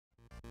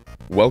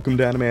Welcome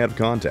to Anime Out of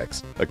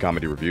Context, a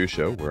comedy review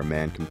show where a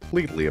man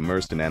completely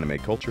immersed in anime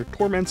culture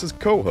torments his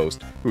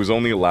co-host, who is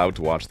only allowed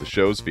to watch the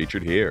shows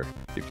featured here.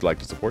 If you'd like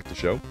to support the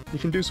show, you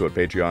can do so at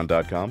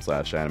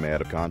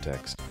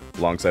patreon.com/animeoutofcontext.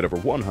 Alongside over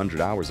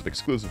 100 hours of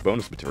exclusive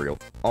bonus material,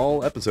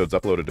 all episodes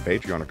uploaded to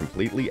Patreon are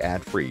completely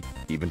ad-free,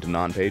 even to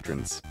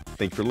non-patrons.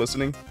 Thank you for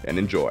listening, and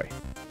enjoy.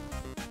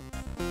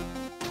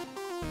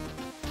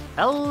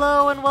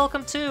 Hello and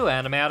welcome to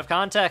Anime Out of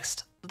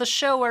Context, the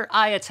show where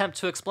I attempt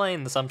to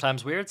explain the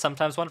sometimes weird,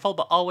 sometimes wonderful,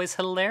 but always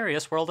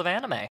hilarious world of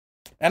anime.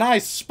 And I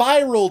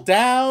spiral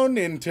down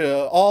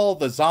into all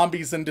the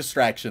zombies and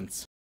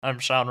distractions. I'm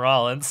Shaun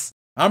Rollins.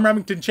 I'm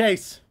Remington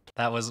Chase.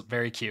 That was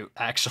very cute,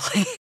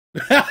 actually.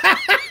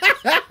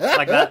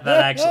 Like that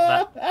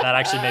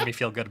actually made me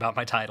feel good about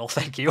my title.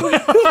 Thank you. For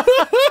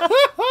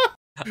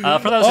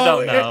those who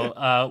don't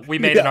know, we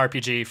made an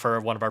RPG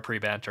for one of our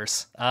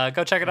pre-banters.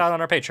 Go check it out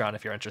on our Patreon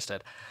if you're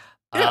interested.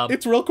 Yeah,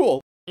 it's real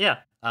cool. Yeah.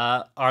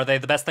 Are they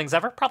the best things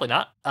ever? Probably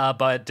not.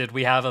 But did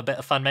we have a bit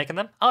of fun making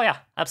them? Oh yeah,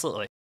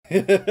 absolutely.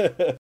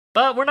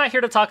 But we're not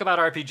here to talk about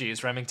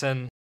RPGs,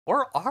 Remington.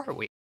 Or are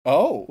we?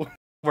 Oh.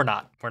 We're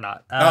not.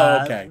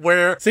 Okay.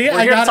 We're here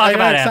to talk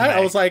about anime.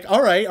 I was like,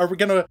 all right,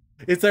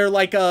 is there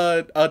like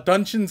a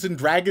Dungeons and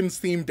Dragons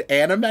themed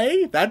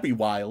anime? That'd be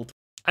wild.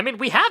 I mean,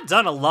 we have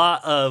done a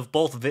lot of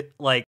both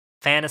like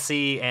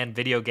fantasy and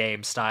video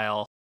game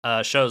style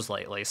shows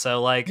lately.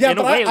 So like, yeah, in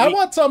a but way, I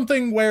want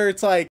something where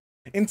it's like,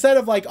 instead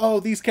of like, oh,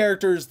 these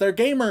characters, they're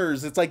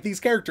gamers. It's like these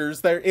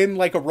characters, they're in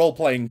like a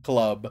role-playing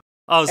club.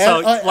 Oh, so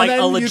like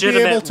a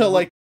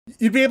legitimate...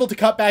 You'd be able to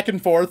cut back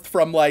and forth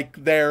from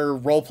like their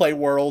roleplay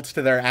world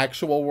to their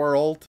actual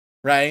world,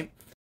 right?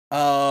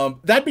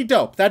 That'd be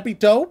dope.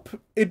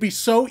 It'd be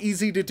so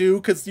easy to do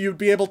because you'd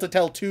be able to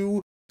tell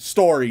two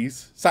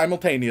stories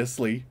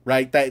simultaneously,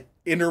 right? That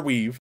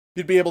interweave.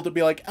 You'd be able to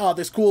be like, oh,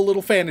 this cool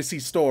little fantasy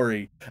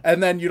story.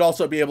 And then you'd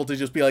also be able to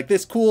just be like,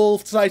 this cool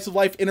slice of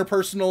life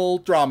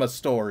interpersonal drama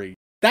story.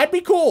 That'd be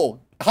cool.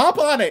 Hop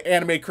on it,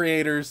 anime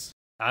creators.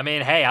 I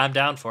mean, hey, I'm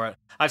down for it.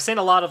 I've seen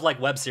a lot of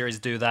like web series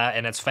do that,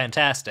 and it's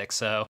fantastic.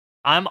 So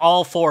I'm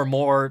all for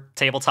more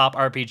tabletop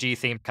RPG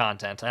themed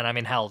content. And I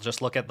mean, hell,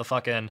 just look at the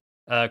fucking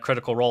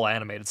Critical Role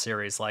animated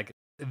series. Like,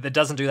 it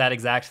doesn't do that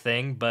exact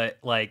thing, but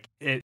like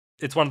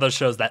it's one of those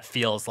shows that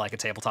feels like a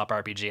tabletop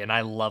RPG, and I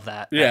love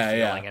that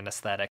feeling and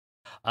aesthetic.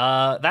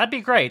 That'd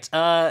be great.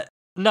 No,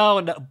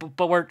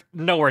 but we're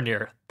nowhere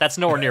near. That's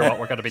nowhere near what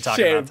we're going to be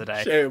talking about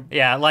today. Shame.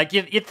 Yeah, like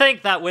you'd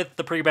think that with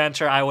the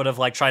pre-banter, I would have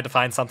like tried to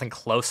find something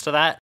close to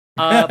that.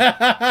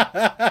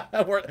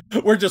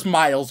 We're just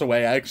miles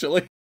away,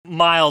 actually.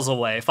 Miles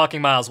away,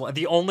 fucking miles away.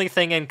 The only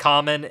thing in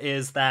common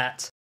is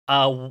that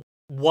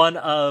one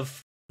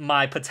of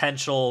my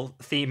potential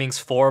themings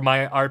for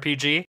my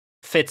RPG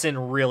fits in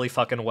really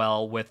fucking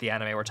well with the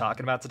anime we're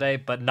talking about today,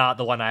 but not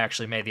the one I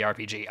actually made the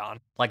RPG on.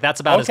 Like,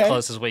 that's about as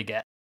close as we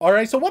get. All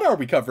right, so what are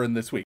we covering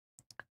this week?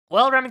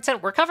 Well,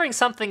 Remington, we're covering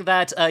something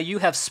that you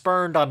have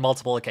spurned on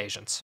multiple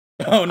occasions.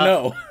 Oh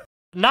no.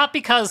 Not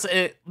because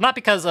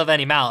of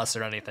any malice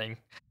or anything.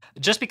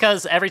 Just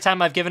because every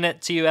time I've given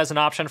it to you as an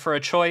option for a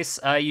choice,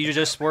 you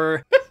just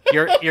were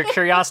your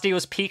curiosity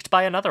was piqued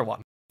by another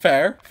one.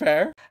 Fair.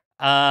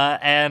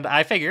 And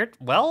I figured,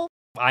 well,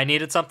 I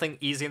needed something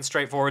easy and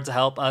straightforward to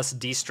help us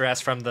de-stress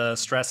from the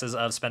stresses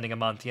of spending a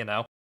month,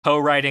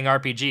 co-writing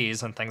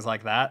RPGs and things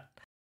like that.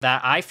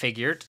 That I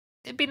figured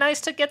it'd be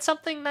nice to get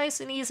something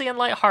nice and easy and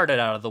lighthearted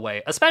out of the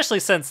way, especially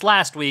since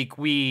last week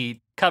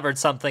we covered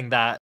something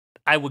that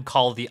I would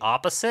call the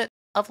opposite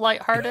of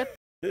lighthearted.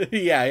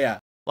 Yeah.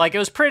 Like, it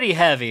was pretty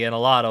heavy in a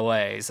lot of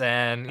ways,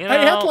 and, it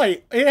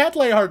had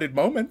lighthearted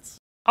moments.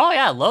 Oh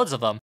yeah, loads of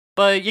them.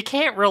 But you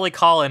can't really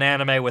call an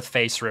anime with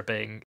face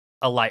ripping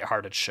a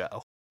lighthearted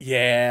show.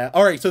 Yeah.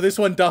 All right, so this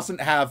one doesn't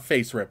have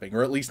face ripping,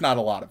 or at least not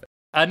a lot of it.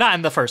 Not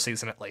in the first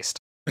season, at least.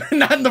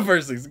 Not in the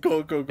first season.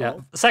 Cool. Yeah.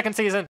 The second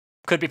season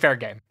could be fair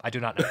game. I do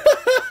not know.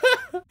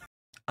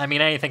 I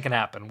mean, anything can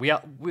happen.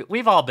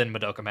 We've all been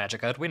Madoka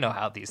Magica. We know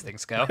how these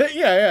things go.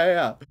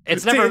 Yeah.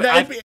 It's never...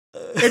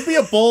 It'd be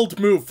a bold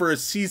move for a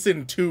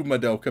season 2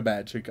 Madoka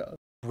Magica.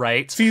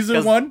 Right.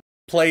 Season 1,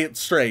 play it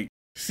straight.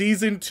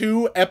 Season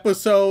 2,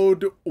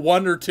 episode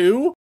 1 or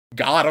 2,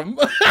 got him.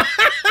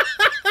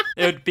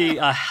 It would be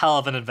a hell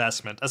of an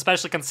investment,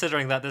 especially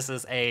considering that this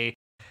is a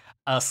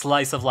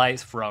slice of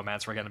life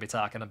romance we're going to be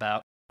talking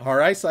about. All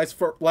right, slice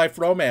of life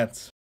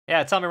romance.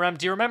 Yeah, tell me, Rem,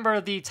 do you remember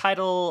the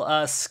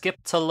title Skip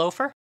to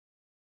Loafer?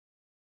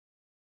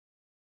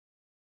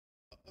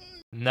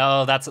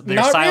 No, that's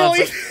your silence.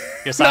 Really.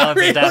 Your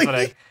silence is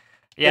deafening.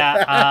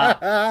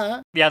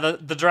 Yeah,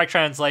 the direct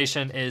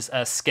translation is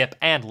skip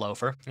and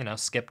loafer.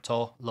 Skip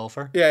to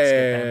loafer.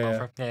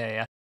 Yeah.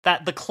 Yeah.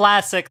 That the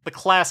classic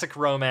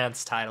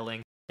romance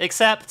titling.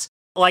 Except,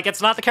 like,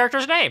 it's not the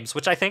characters' names,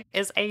 which I think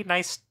is a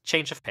nice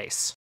change of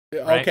pace.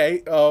 Right?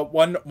 Okay,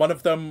 one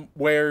of them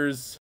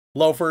wears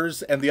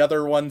loafers and the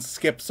other one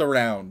skips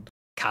around.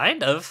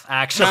 Kind of,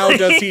 actually. How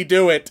does he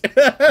do it?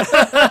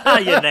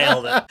 You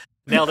nailed it.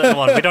 Nailed it in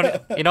one. We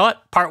don't. You know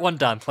what? Part 1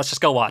 done. Let's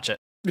just go watch it.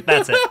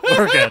 That's it.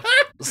 We're good.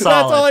 Solid.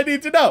 That's all I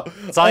need to know.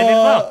 That's all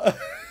I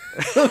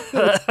need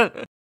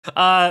to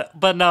know.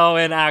 But no,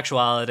 in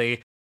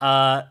actuality,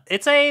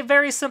 it's a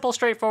very simple,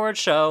 straightforward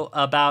show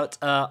about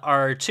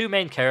our two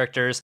main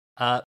characters,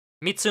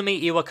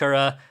 Mitsumi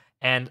Iwakura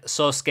and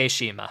Sosuke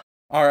Shima.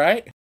 All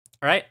right.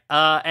 Right?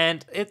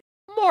 And it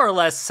more or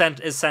less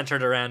is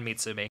centered around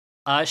Mitsumi.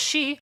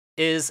 She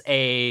is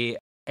a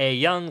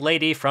young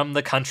lady from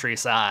the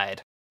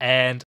countryside,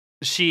 and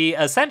she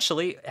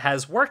essentially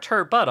has worked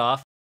her butt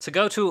off to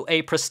go to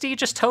a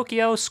prestigious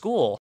Tokyo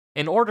school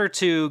in order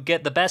to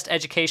get the best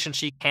education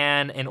she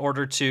can in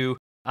order to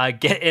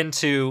get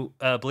into,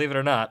 believe it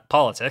or not,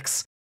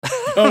 politics.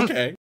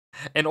 Okay.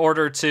 In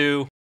order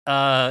to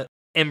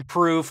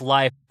improve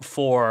life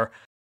for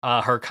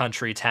her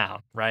country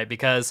town, right?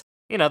 Because,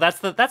 you know, that's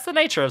the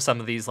nature of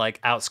some of these, like,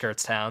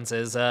 outskirts towns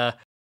is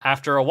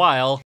after a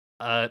while,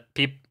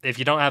 if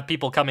you don't have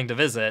people coming to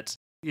visit,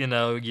 you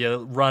know, you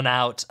run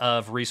out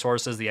of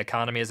resources, the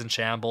economy is in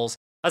shambles.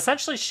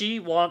 Essentially, she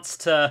wants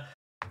to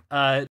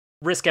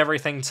risk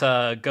everything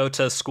to go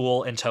to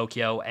school in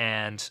Tokyo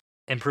and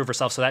improve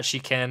herself so that she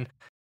can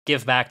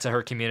give back to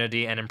her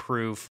community and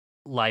improve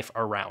life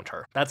around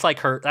her.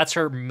 That's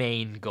her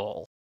main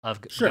goal of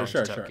going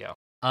to Tokyo.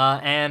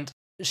 And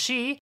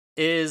she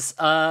is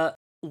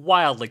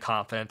wildly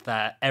confident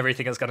that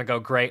everything is going to go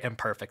great and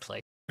perfectly.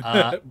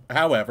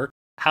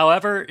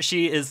 However,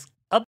 she is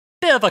a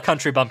bit of a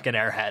country bumpkin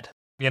airhead.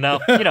 You know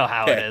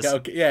how it is.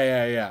 Okay.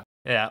 Yeah.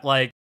 Yeah,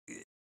 like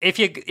if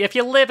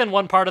you live in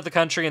one part of the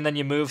country and then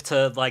you move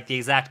to like the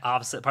exact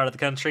opposite part of the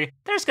country,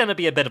 there's going to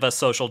be a bit of a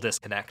social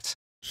disconnect.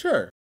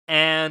 Sure.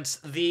 And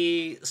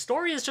the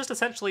story is just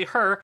essentially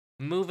her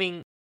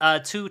moving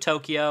to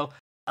Tokyo,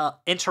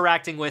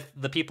 interacting with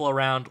the people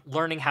around,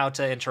 learning how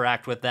to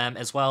interact with them,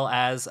 as well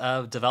as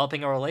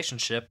developing a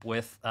relationship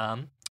with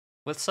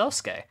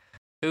Sosuke,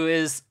 who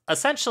is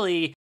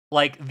essentially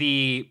like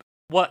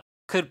what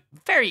could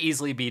very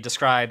easily be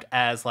described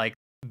as like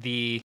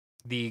the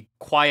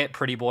quiet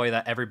pretty boy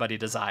that everybody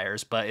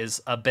desires, but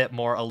is a bit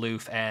more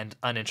aloof and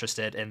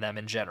uninterested in them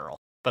in general.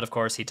 But of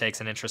course, he takes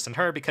an interest in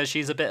her because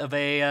she's a bit of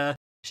an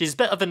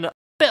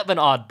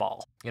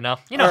oddball. You know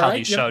how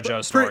these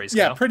shoujo stories go.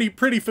 Yeah,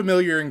 pretty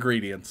familiar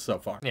ingredients so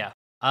far. Yeah.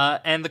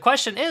 And the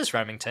question is,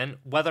 Remington,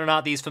 whether or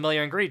not these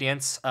familiar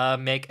ingredients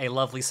make a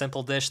lovely,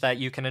 simple dish that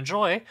you can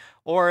enjoy,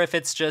 or if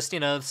it's just,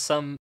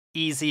 some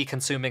easy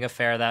consuming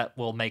affair that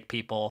will make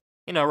people,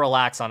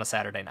 relax on a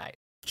Saturday night.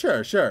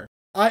 Sure.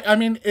 I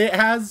mean, it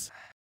has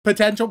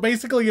potential.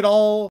 Basically, it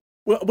all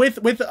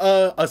with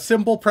a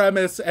simple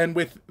premise and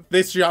with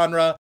this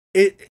genre,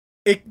 it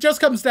just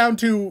comes down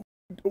to,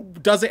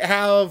 does it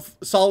have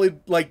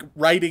solid like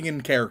writing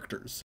and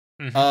characters?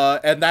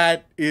 Mm-hmm. And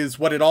that is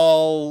what it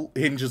all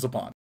hinges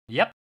upon.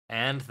 Yep.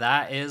 And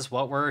that is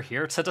what we're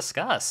here to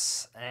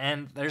discuss.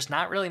 And there's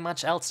not really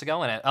much else to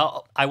go in it.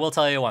 Oh, I will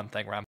tell you one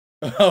thing, Rem.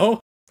 Oh?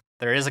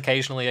 There is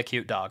occasionally a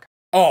cute dog.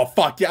 Oh,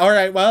 fuck yeah. All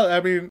right. Well,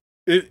 I mean,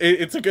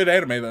 it's a good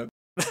anime then.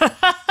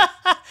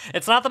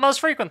 It's not the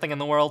most frequent thing in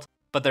the world,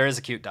 but there is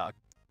a cute dog.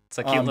 It's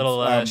a cute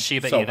little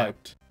Shiba Inu.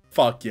 Hyped.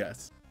 Fuck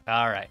yes.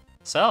 All right.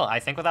 So, I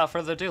think without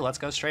further ado, let's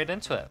go straight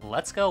into it.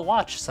 Let's go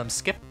watch some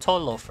Skip to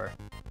Loafer.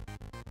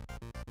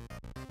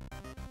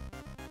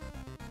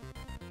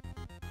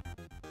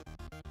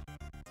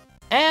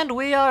 And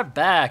we are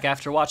back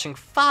after watching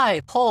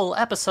 5 whole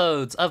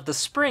episodes of the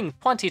Spring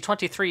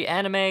 2023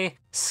 anime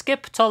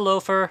Skip to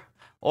Loafer,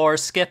 or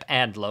Skip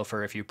and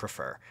Loafer if you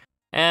prefer.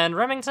 And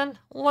Remington,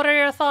 what are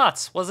your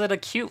thoughts? Was it a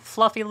cute,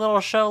 fluffy little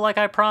show like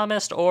I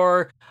promised,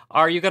 or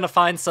are you gonna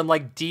find some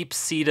like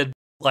deep-seated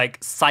like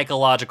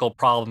psychological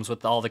problems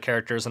with all the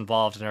characters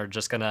involved and are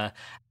just gonna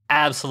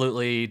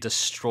absolutely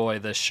destroy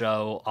the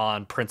show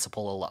on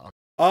principle alone?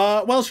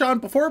 Well, Shaun,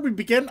 before we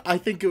begin, I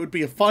think it would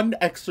be a fun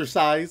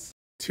exercise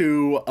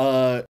to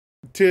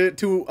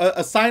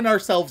assign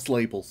ourselves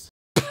labels.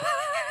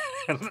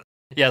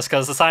 Yes,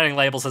 because assigning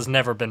labels has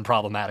never been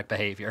problematic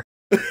behavior.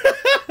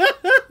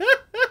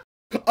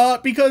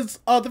 Because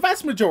the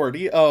vast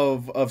majority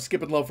of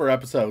Skip and Loafer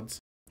episodes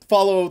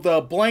follow the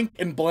blank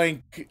and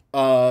blank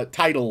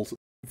title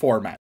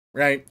format,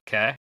 right?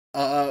 Okay.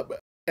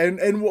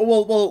 And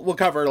we'll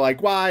cover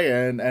like why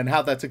and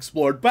how that's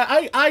explored. But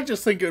I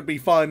just think it would be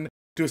fun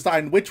to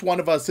assign which one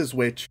of us is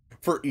which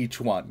for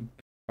each one.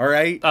 All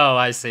right? Oh,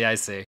 I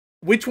see.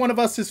 Which one of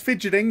us is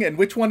fidgeting and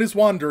which one is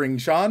wandering,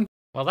 Shaun?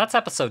 Well, that's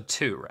episode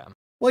 2, Rem.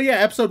 Well, yeah,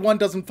 episode 1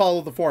 doesn't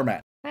follow the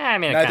format. I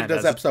mean, neither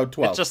does episode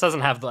 12. It just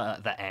doesn't have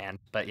the and,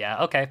 but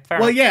yeah, okay, fair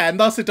enough. Well, enough. Yeah, and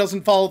thus it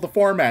doesn't follow the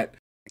format.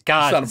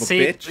 God, son of a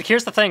bitch.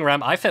 Here's the thing,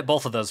 Rem. I fit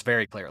both of those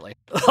very clearly.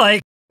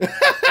 Like,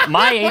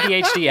 my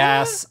ADHD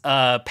ass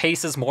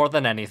paces more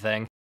than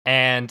anything,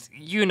 and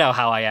you know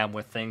how I am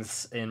with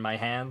things in my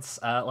hands.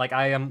 Like,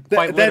 I am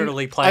quite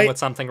literally playing with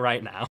something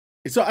right now.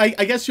 So I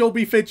guess you'll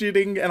be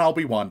fidgeting and I'll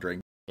be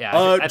wandering. Yeah.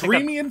 I think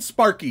Dreamy and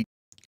Sparky.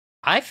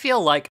 I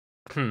feel like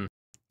you're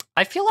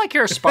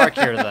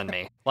sparkier than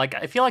me. Like,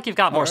 I feel like you've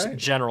got more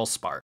general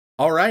spark.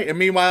 All right. And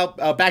meanwhile,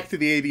 back to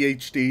the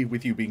ADHD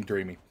with you being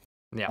dreamy.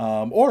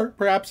 Yeah. Or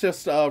perhaps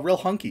just real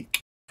hunky.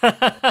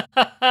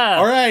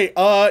 All right,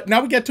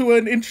 now we get to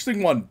an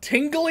interesting one.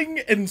 Tingling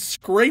and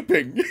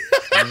scraping.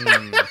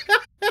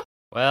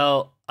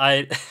 Well,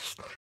 I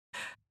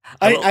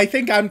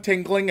think I'm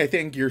tingling. I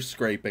think you're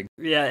scraping.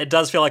 Yeah, it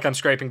does feel like I'm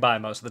scraping by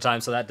most of the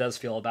time, so that does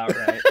feel about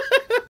right.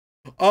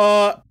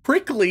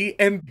 Prickly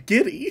and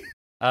giddy.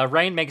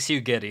 Rain makes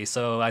you giddy,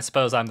 so I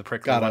suppose I'm the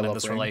prickly one in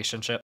this rain.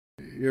 Relationship.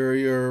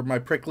 You're my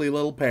prickly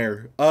little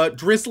pear.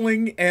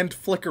 Drizzling and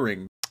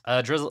flickering.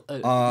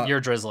 You're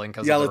drizzling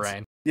because of the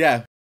rain.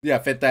 Yeah,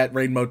 fit that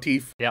rain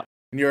motif. Yep.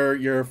 And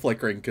you're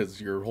flickering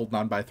because you're holding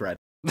on by a thread.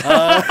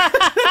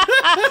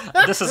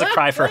 This is a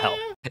cry for help.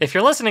 If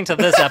you're listening to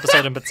this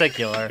episode in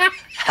particular,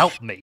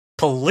 help me,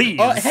 please.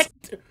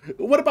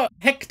 What about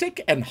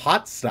hectic and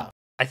hot stuff?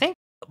 I think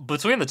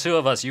between the two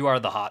of us, you are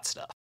the hot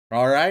stuff.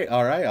 All right,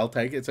 I'll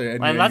take it. So,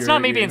 and that's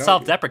not me being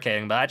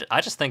self-deprecating, but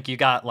I just think you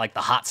got like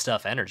the hot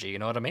stuff energy. You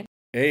know what I mean?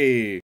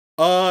 Hey,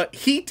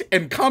 heat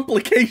and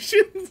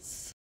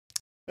complications.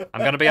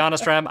 I'm gonna be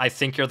honest, Rem. I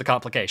think you're the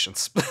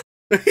complications.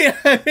 Yeah,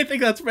 I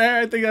think that's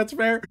fair.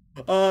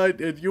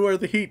 You are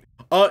the heat.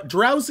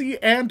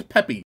 Drowsy and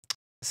peppy.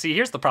 See,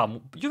 here's the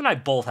problem. You and I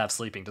both have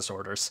sleeping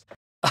disorders.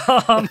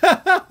 Yeah,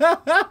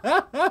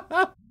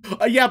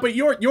 but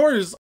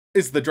yours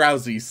is the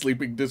drowsy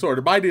sleeping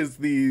disorder. Mine is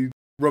the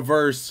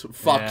reverse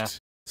fucked. Yeah.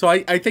 So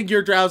I think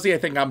you're drowsy. I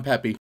think I'm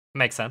peppy.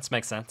 Makes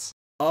sense.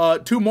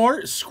 Two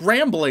more: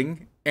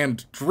 scrambling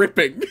and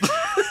dripping.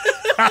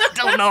 I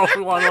don't know if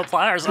we want to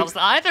apply ourselves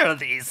to either of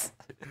these.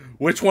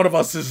 Which one of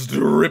us is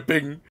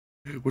dripping?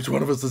 Which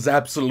one of us is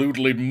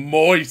absolutely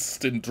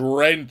moist and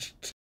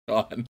drenched?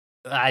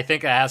 I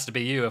think it has to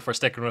be you if we're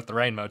sticking with the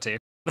rain motif.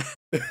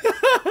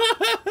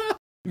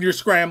 You're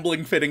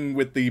scrambling fitting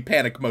with the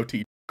panic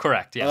motif.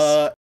 Correct,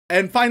 yes.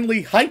 And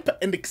finally, hype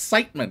and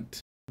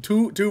excitement.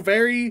 Two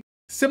very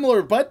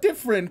similar but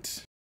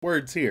different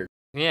words here.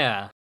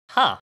 Yeah.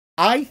 Huh.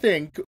 I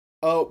think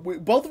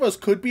both of us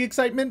could be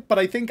excitement, but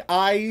I think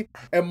I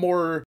am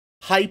more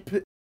hype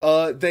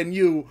than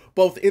you,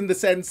 both in the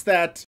sense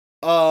that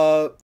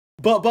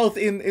both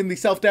in the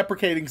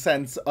self-deprecating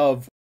sense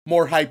of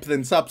more hype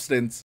than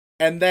substance,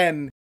 and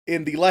then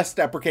in the less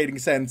deprecating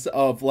sense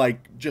of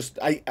like just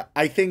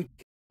I think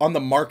on the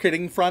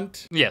marketing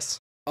front. Yes.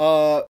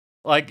 And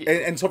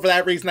so for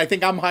that reason, I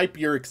think I'm hype,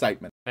 you're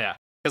excitement. Yeah.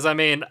 Because I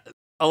mean,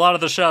 a lot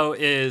of the show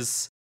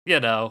is, you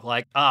know,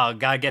 like, oh,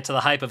 gotta get to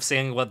the hype of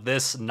seeing what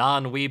this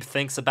non-weeb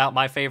thinks about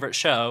my favorite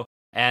show.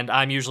 And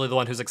I'm usually the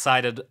one who's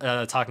excited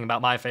talking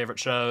about my favorite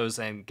shows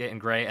and getting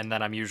great, and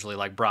then I'm usually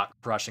like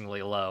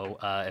brushingly low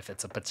if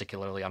it's a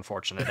particularly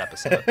unfortunate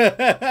episode.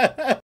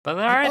 But all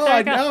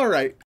right, all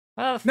right.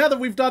 Now that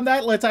we've done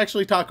that, let's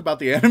actually talk about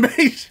the anime,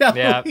 shall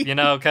yeah, we? You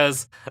know,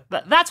 because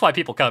that's why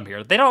people come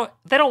here. They don't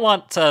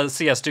want to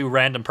see us do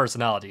random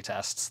personality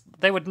tests.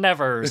 They would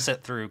never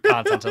sit through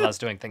content of us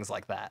doing things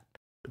like that.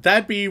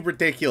 That'd be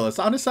ridiculous.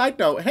 On a side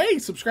note, hey,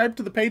 subscribe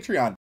to the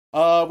Patreon.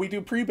 We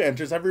do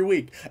pre-banters every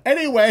week.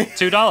 Anyway.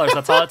 $2,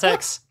 that's all it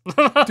takes.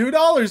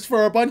 $2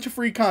 for a bunch of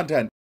free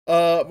content.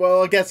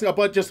 Well, I guess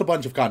just a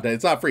bunch of content.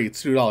 It's not free,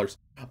 it's $2.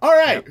 All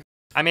right. Yep.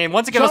 I mean,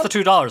 once you give us the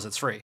 $2, it's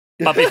free.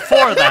 But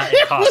before that,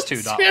 it costs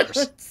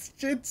 $2.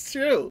 It's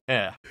true.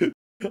 Yeah.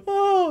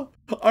 Oh.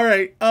 All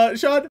right.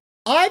 Shaun,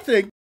 I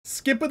think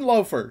Skip and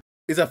Loafer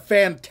is a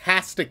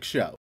fantastic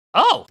show.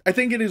 Oh. I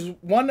think it is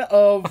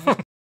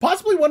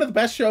possibly one of the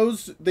best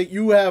shows that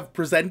you have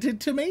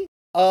presented to me.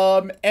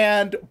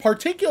 And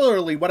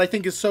particularly what I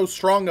think is so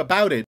strong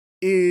about it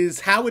is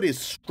how it is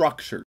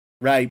structured,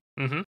 right?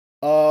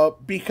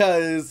 Mm-hmm.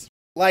 Because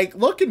like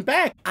looking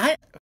back,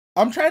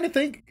 I'm trying to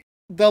think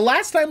the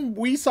last time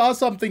we saw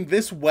something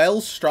this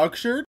well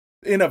structured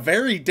in a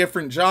very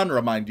different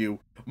genre, mind you,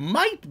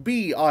 might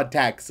be Odd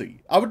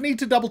Taxi. I would need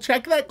to double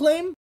check that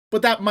claim,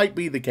 but that might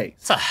be the case.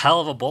 It's a hell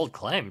of a bold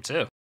claim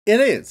too. It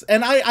is.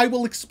 And I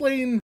will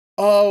explain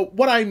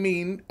what I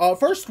mean.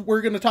 First,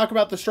 we're going to talk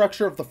about the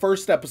structure of the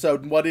first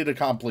episode and what it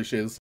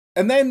accomplishes.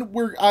 And then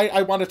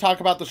I want to talk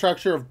about the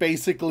structure of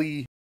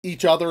basically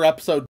each other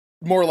episode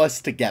more or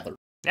less together.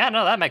 Yeah,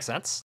 no, that makes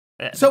sense.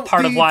 So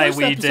part of why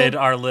we did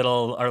our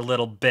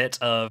little bit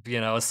of,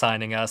 you know,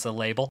 assigning us a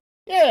label.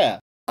 Yeah.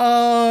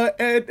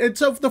 And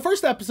so for the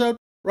first episode,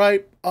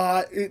 right,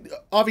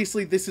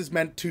 obviously this is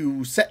meant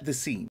to set the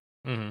scene.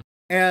 Mm-hmm.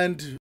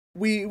 And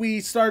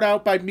we start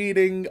out by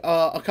meeting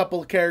a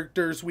couple of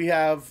characters. We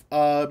have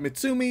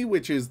Mitsumi,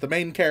 which is the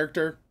main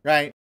character,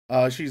 right?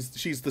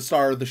 She's the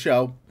star of the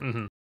show.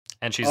 Mm-hmm.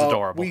 And she's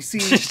adorable. We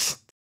see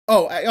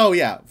oh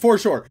yeah, for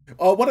sure.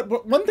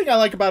 One thing I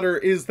like about her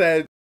is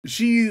that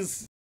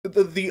she's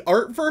the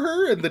art for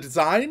her and the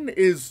design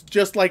is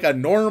just like a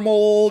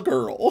normal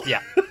girl.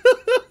 Yeah.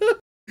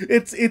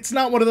 It's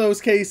not one of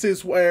those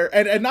cases where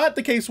and not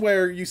the case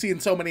where you see in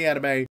so many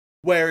anime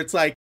where it's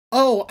like,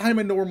 oh, I'm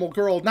a normal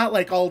girl, not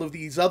like all of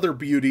these other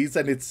beauties,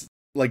 and it's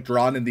like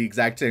drawn in the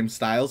exact same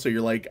style. So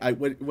you're like,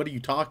 what are you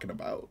talking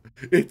about?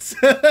 It's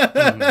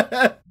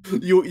mm-hmm.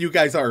 you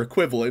guys are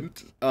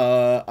equivalent.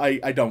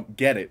 I don't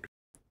get it.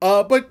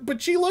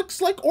 But she looks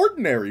like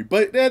ordinary,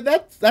 but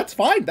that's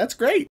fine. That's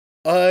great.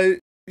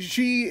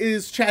 she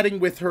is chatting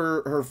with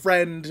her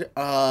friend,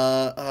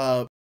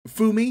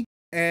 Fumi,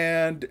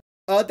 and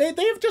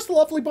they have just a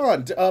lovely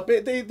bond.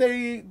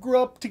 They grew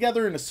up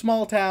together in a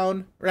small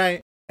town,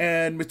 right?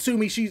 And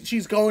Mitsumi,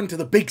 she's going to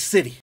the big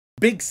city.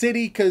 Big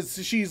city,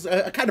 because she's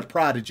a kind of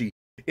prodigy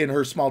in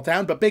her small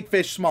town, but big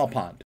fish, small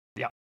pond.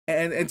 Yeah.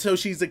 And so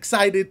she's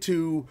excited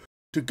to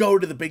go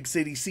to the big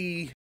city,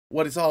 see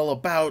what it's all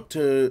about,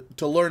 to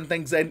learn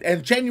things,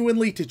 and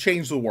genuinely to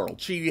change the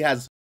world. She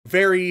has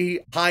very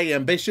high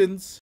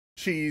ambitions.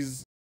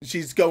 She's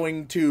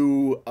going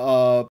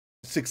to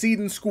succeed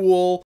in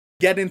school,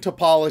 get into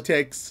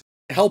politics,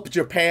 help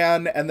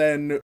Japan, and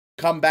then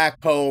come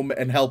back home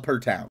and help her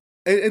town.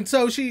 And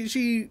so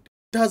she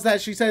does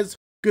that. She says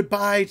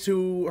goodbye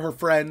to her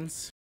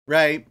friends,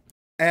 right?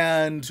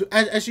 And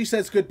as she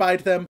says goodbye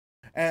to them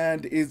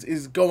and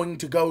is going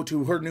to go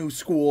to her new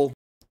school,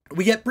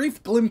 we get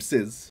brief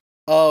glimpses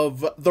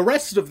of the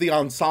rest of the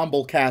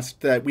ensemble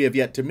cast that we have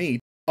yet to meet,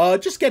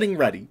 just getting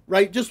ready,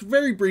 right? Just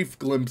very brief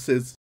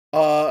glimpses,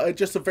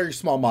 just a very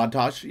small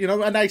montage,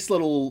 a nice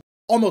little,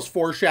 almost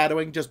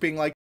foreshadowing, just being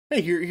like,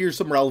 hey, here's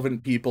some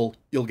relevant people,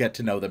 you'll get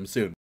to know them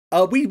soon.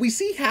 We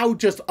see how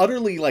just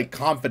utterly,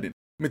 confident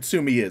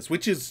Mitsumi is,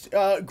 which is,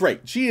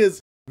 great. She is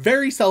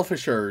very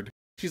self-assured.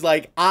 She's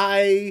like,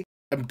 I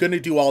am gonna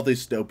do all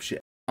this dope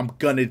shit. I'm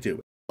gonna do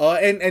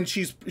it. And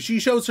she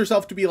shows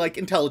herself to be,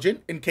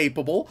 intelligent and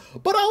capable,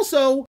 but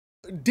also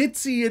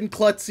ditzy and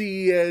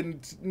klutzy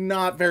and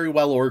not very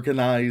well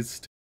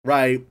organized,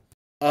 right?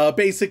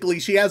 Basically,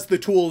 she has the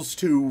tools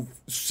to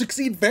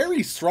succeed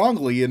very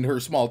strongly in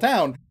her small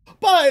town,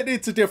 but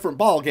it's a different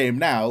ballgame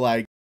now.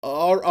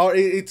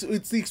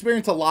 It's the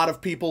experience a lot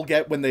of people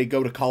get when they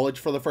go to college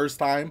for the first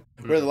time,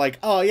 where they're like,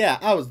 oh yeah,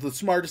 I was the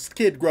smartest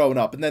kid growing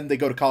up, and then they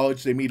go to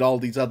college, they meet all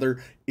these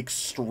other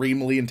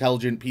extremely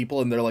intelligent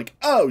people, and they're like,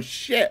 oh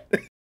shit.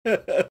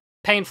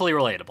 Painfully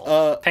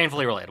relatable.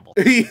 Painfully relatable.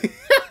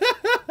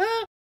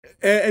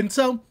 And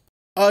so,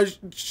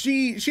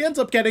 she ends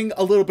up getting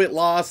a little bit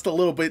lost, a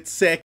little bit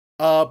sick,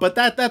 but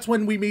that's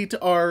when we meet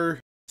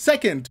our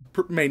second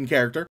main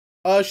character,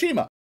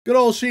 Shima. Good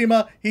old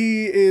Shima.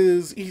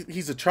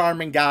 He's a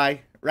charming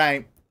guy,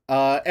 right?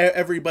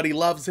 Everybody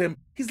loves him.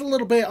 He's a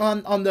little bit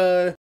on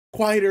the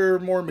quieter,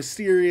 more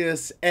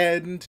mysterious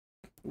end,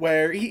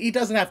 where he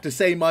doesn't have to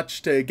say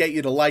much to get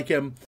you to like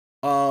him,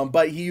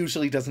 but he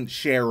usually doesn't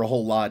share a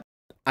whole lot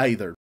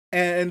either.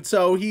 And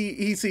so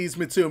he sees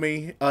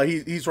Mitsumi.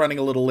 He's running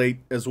a little late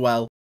as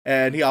well,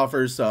 and he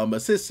offers some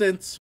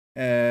assistance.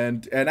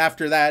 And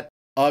after that,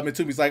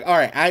 Mitsumi's like, all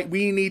right,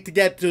 we need to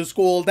get to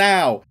school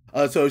now.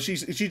 So she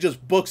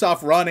just books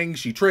off running.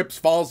 She trips,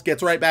 falls,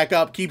 gets right back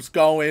up, keeps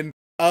going.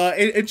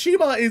 And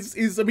Shima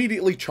is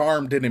immediately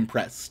charmed and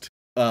impressed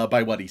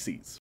by what he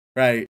sees,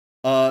 right?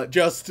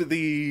 Just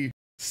the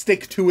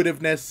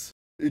stick-to-itiveness,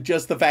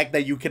 just the fact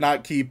that you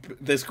cannot keep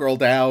this girl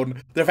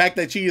down, the fact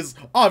that she is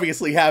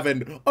obviously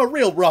having a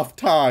real rough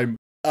time,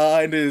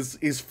 and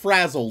is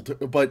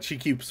frazzled, but she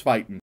keeps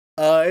fighting.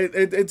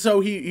 And so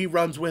he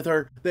runs with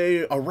her.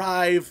 They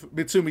arrive.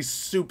 Mitsumi's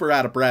super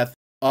out of breath.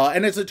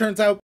 And as it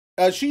turns out,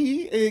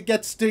 she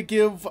gets to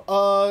give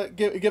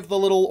the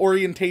little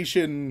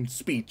orientation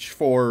speech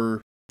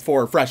for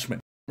freshmen,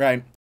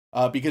 right?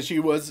 Because she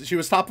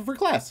was top of her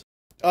class.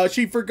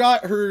 She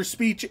forgot her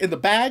speech in the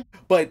bag,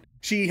 but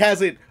she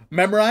has it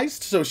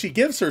memorized, so she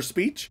gives her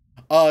speech.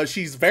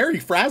 She's very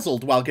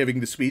frazzled while giving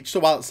the speech, so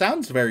while it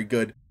sounds very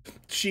good,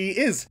 she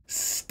is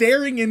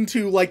staring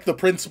into, the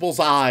principal's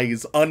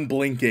eyes,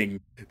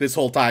 unblinking, this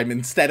whole time,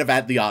 instead of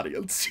at the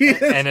audience. She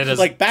is, and it is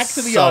back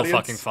to the so audience,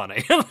 fucking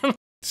funny.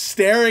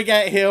 staring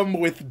at him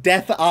with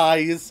death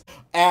eyes,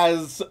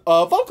 as,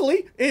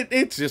 vocally,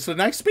 it's just a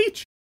nice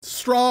speech.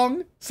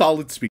 Strong,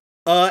 solid speech.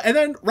 And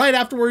then, right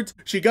afterwards,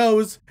 she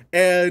goes,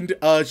 and,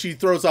 she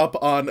throws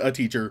up on a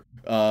teacher,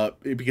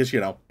 because,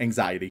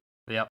 anxiety.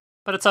 Yep.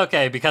 But it's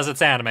okay, because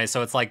it's anime,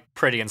 so it's,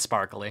 pretty and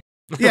sparkly.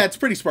 Yeah, it's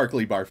pretty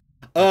sparkly barf.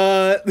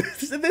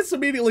 This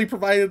immediately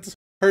provides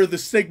her the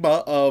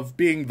stigma of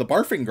being the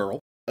barfing girl,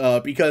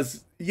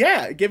 because,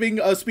 yeah, giving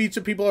a speech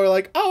that people are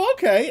like, oh,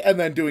 okay, and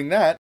then doing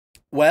that,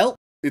 well,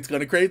 it's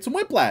gonna create some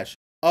whiplash.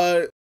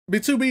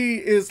 Mitsumi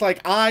is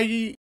like,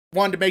 I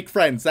want to make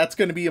friends, that's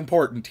gonna be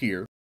important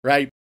here,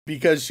 right?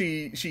 Because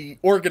she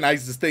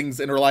organizes things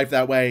in her life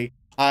that way.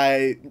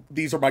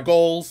 These are my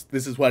goals,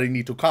 this is what I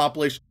need to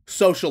accomplish,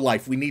 social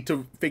life, we need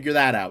to figure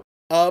that out.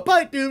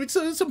 But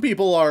some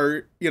people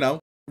are,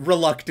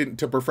 reluctant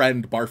to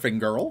befriend barfing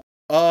girl.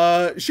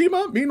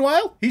 Shima,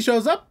 meanwhile, he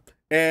shows up,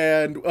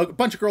 and a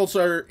bunch of girls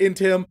are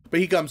into him, but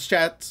he comes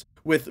chats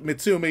with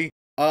Mitsumi.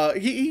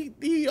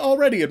 He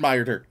already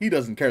admired her. He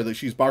doesn't care that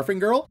she's barfing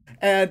girl,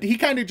 and he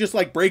kind of just,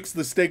 breaks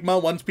the stigma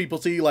once people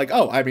see,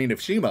 oh, I mean,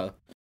 if Shima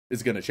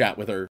is gonna chat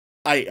with her,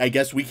 I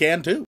guess we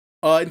can too.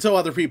 And so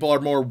other people are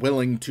more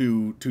willing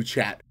to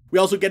chat. We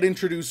also get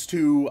introduced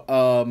to,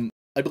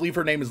 I believe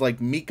her name is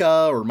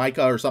Mika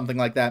or something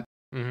like that.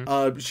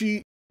 Mm-hmm.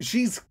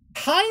 She's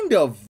kind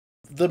of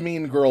the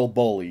mean girl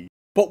bully,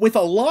 but with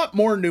a lot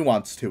more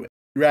nuance to it,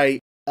 right?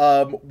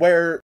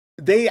 Where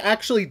they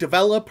actually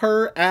develop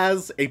her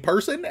as a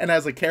person and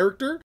as a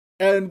character.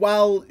 And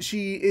while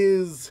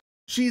she's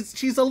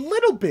a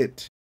little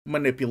bit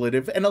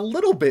manipulative and a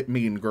little bit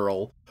mean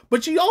girl,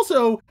 but she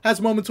also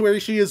has moments where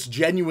she is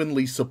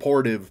genuinely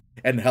supportive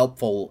and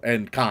helpful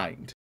and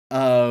kind.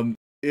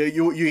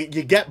 You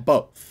get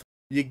both.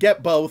 You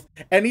get both,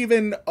 and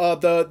even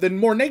the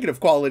more negative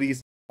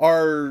qualities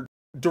are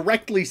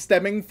directly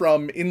stemming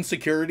from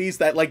insecurities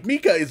that, like,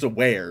 Mika is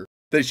aware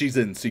that she's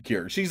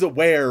insecure. She's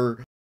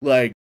aware,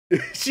 like,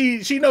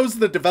 she knows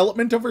the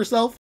development of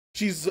herself.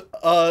 She's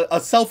a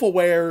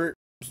self-aware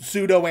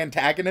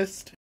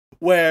pseudo-antagonist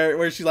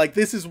where she's like,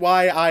 this is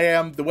why I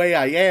am the way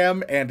I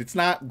am, and it's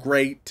not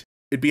great.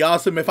 It'd be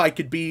awesome if I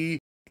could be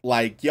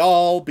like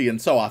y'all, being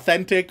so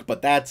authentic,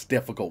 but that's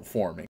difficult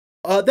for me.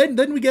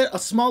 Then we get a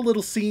small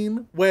little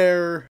scene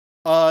where,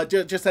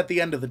 just at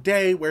the end of the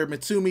day, where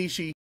Mitsumi,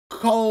 she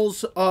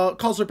calls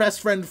her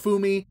best friend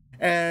Fumi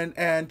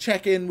and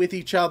check in with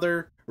each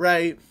other,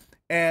 right?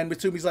 And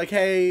Mitsumi's like,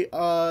 hey,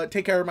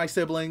 take care of my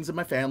siblings and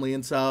my family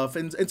and stuff.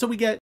 And so we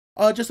get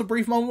just a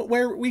brief moment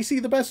where we see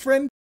the best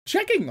friend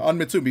checking on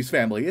Mitsumi's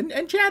family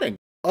and chatting.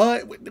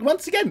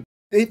 Once again,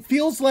 it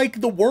feels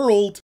like the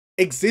world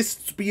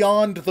exists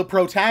beyond the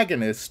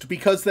protagonist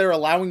because they're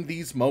allowing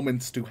these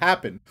moments to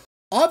happen.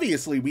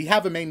 Obviously, we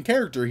have a main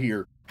character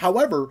here.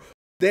 However,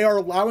 they are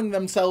allowing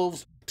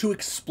themselves to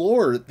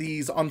explore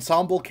these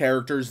ensemble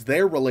characters,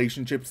 their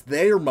relationships,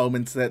 their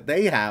moments that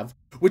they have,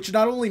 which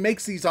not only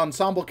makes these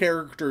ensemble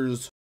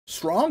characters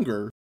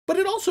stronger, but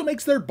it also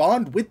makes their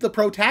bond with the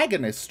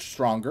protagonist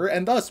stronger,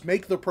 and thus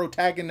make the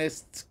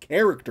protagonist's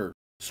character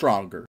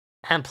stronger.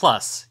 And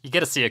plus, you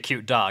get to see a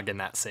cute dog in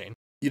that scene.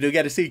 You do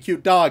get to see a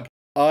cute dog,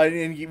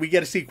 and we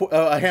get to see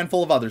a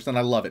handful of others, and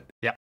I love it.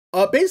 Yeah.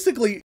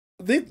 Basically,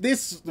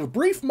 this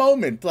brief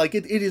moment, like,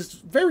 it is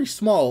very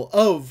small,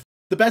 of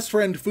the best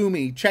friend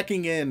Fumi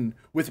checking in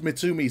with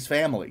Mitsumi's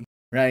family,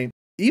 right?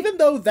 Even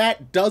though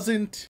that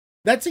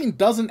scene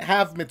doesn't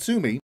have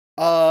Mitsumi,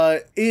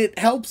 it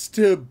helps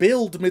to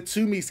build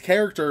Mitsumi's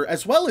character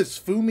as well as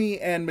Fumi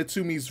and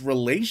Mitsumi's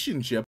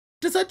relationship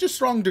to such a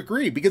strong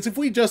degree. Because if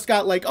we just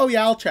got like, oh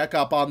yeah, I'll check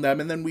up on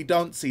them, and then we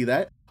don't see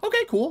that,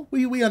 okay, cool,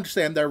 we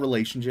understand their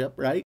relationship,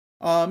 right?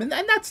 And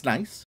that's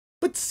nice.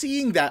 But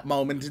seeing that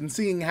moment and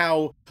seeing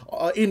how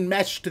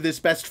enmeshed this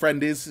best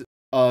friend is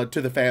to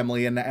the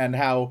family and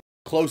how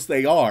close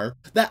they are,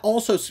 that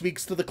also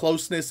speaks to the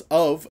closeness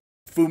of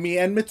Fumi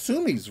and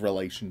Mitsumi's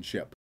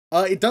relationship.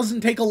 It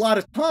doesn't take a lot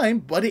of time,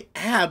 but it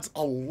adds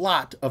a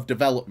lot of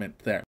development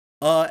there.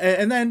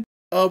 And then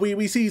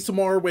we see some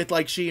more with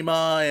like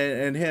Shima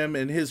and him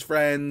and his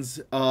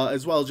friends,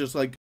 as well as just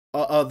like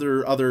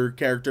other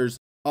characters.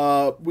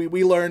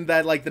 We learned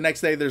that like the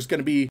next day there's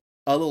going to be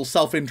little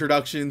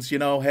self-introductions, you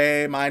know,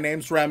 hey, my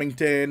name's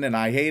Remington and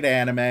I hate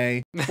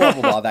anime, blah,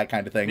 blah, blah, that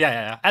kind of thing.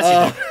 Yeah.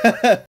 As you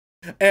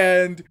do.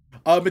 And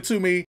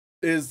Mitsumi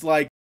is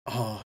like,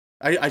 oh,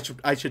 I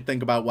should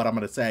think about what I'm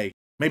going to say.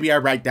 Maybe I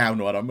write down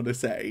what I'm going to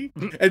say.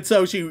 And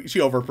so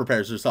she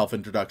over-prepares her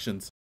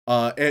self-introductions,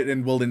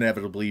 and will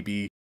inevitably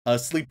be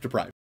sleep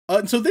deprived.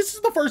 And so this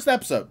is the first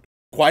episode.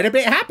 Quite a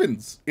bit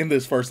happens in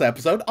this first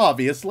episode,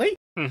 obviously.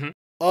 Mm-hmm.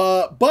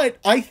 But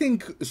I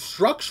think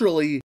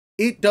structurally,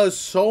 it does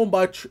so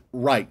much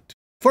right.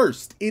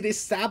 First, it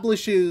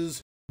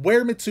establishes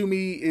where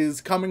Mitsumi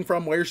is coming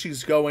from, where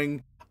she's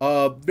going,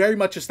 very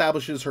much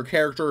establishes her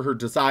character, her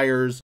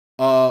desires,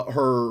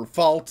 her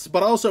faults,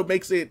 but also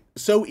makes it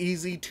so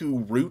easy to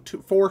root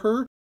for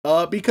her,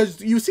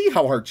 because you see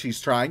how hard she's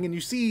trying, and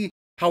you see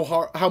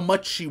how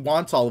much she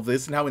wants all of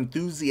this, and how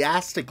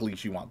enthusiastically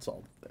she wants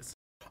all of this.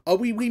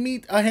 We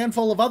meet a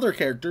handful of other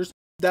characters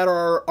that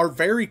are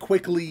very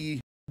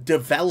quickly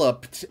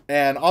developed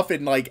and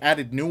often like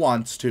added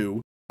nuance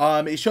to.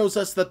 It shows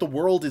us that the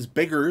world is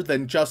bigger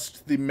than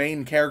just the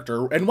main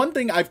character. And one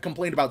thing I've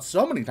complained about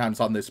so many times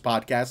on this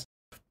podcast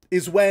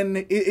is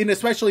when,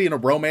 especially in a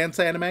romance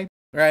anime,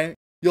 right?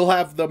 You'll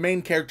have the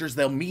main characters,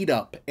 they'll meet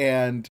up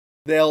and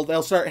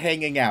they'll start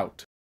hanging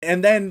out.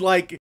 And then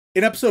like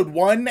in episode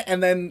 1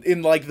 and then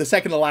in like the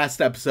second to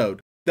last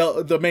episode,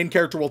 the main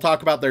character will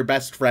talk about their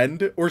best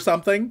friend or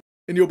something.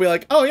 And you'll be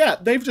like, oh yeah,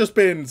 they've just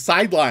been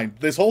sidelined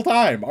this whole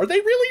time. Are they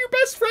really your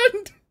best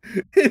friend?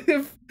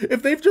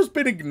 if they've just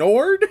been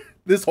ignored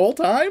this whole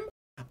time?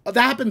 That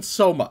happens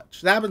so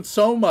much. That happens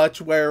so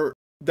much where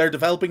they're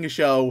developing a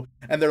show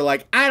and they're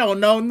like, I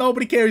don't know,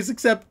 nobody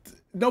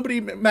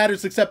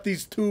matters except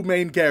these two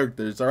main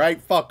characters,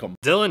 alright? Fuck them.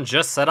 Dylan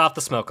just set off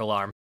the smoke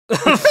alarm.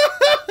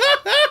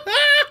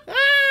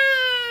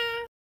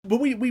 But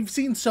we've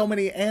seen so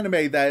many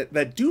anime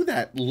that do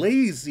that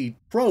lazy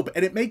trope,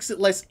 and it makes it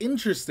less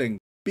interesting,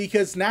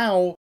 because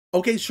now,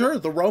 okay, sure,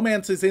 the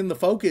romance is in the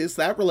focus,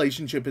 that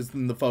relationship is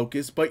in the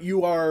focus, but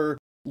you are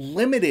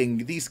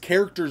limiting these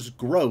characters'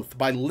 growth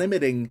by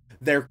limiting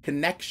their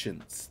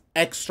connections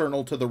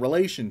external to the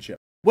relationship.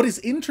 What is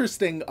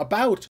interesting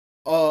about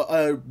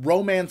a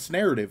romance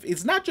narrative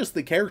is not just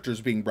the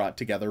characters being brought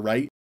together,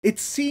 right?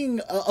 It's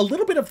seeing a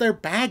little bit of their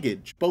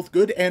baggage, both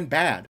good and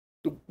bad.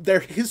 their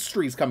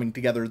histories coming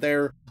together,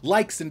 their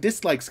likes and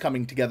dislikes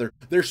coming together,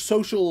 their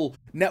social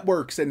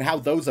networks and how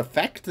those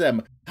affect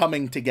them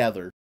coming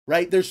together,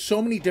 right? There's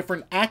so many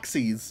different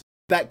axes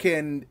that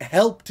can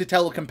help to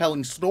tell a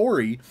compelling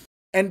story.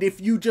 And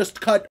if you just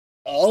cut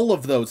all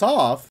of those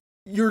off,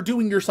 you're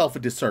doing yourself a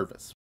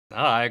disservice. Oh,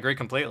 I agree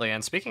completely.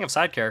 And speaking of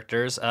side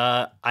characters,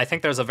 I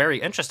think there's a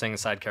very interesting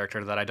side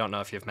character that I don't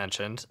know if you've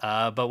mentioned.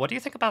 But what do you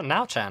think about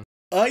Nao-chan?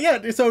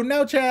 Yeah, so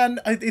Nao-chan,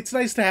 it's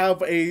nice to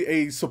have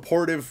a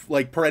supportive,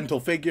 like, parental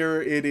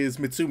figure. It is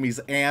Mitsumi's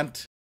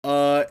aunt.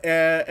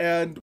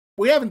 And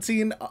we haven't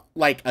seen,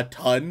 like, a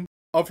ton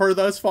of her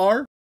thus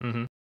far.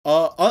 Mm-hmm.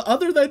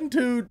 Other than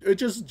to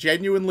just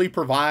genuinely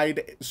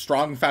provide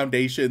strong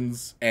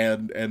foundations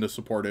and a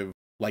supportive,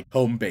 like,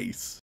 home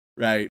base,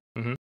 right?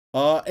 Mm-hmm.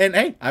 And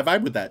hey, I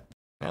vibe with that.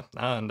 Yeah,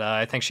 and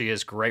I think she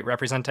is great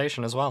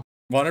representation as well.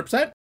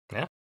 100%.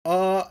 Yeah.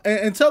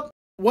 And so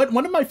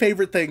one of my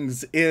favorite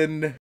things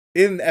in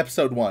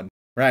episode 1,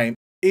 right,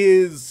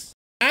 is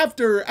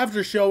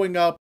after showing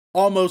up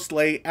almost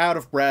late, out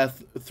of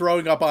breath,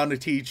 throwing up on a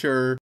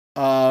teacher,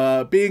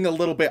 being a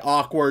little bit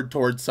awkward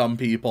towards some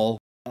people,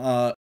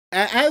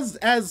 as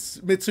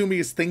Mitsumi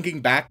is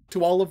thinking back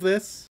to all of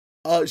this,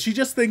 she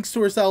just thinks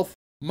to herself,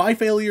 my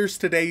failures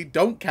today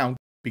don't count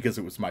because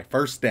it was my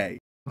first day.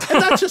 And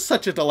that's just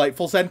such a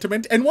delightful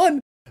sentiment, and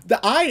one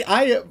that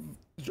I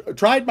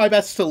tried my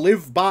best to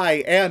live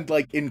by and,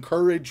 like,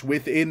 encourage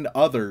within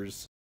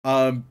others,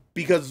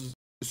 because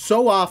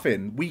so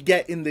often we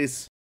get in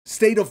this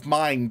state of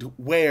mind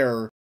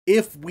where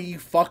if we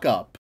fuck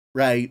up,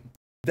 right,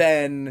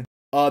 then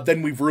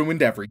we've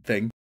ruined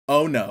everything.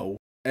 Oh no.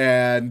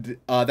 And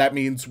that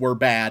means we're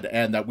bad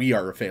and that we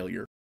are a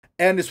failure.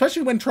 And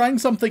especially when trying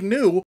something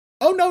new,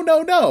 oh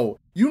no.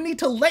 You need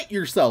to let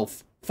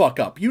yourself fuck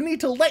up. You need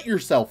to let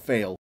yourself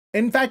fail.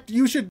 In fact,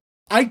 you should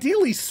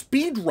ideally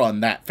speed run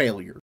that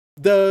failure.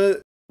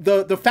 The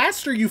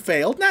faster you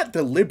fail, not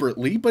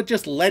deliberately, but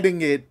just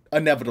letting it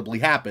inevitably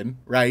happen,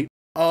 right?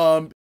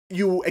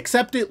 You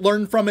accept it,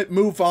 learn from it,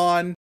 move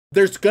on.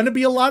 There's gonna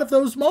be a lot of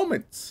those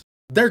moments.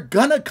 They're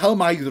gonna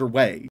come either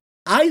way.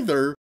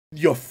 Either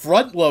you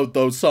front load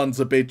those sons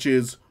of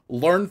bitches,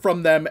 learn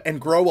from them,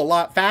 and grow a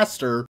lot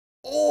faster,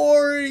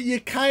 or you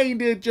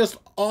kinda just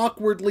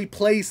awkwardly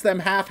place them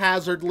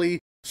haphazardly,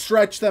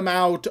 stretch them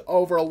out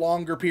over a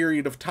longer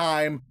period of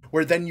time,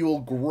 where then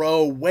you'll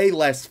grow way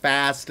less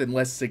fast and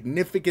less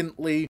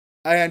significantly,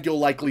 and you'll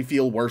likely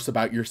feel worse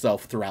about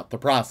yourself throughout the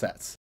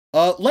process.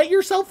 Let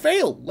yourself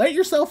fail. Let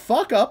yourself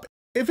fuck up.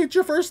 If it's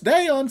your first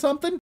day on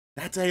something,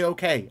 that's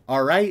a-okay,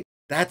 alright?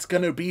 That's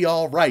gonna be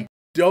alright.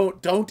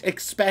 Don't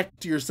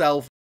expect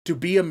yourself to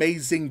be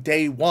amazing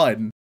day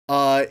one.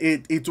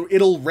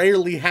 It'll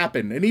rarely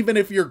happen. And even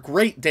if you're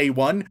great day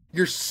one,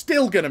 you're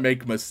still gonna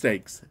make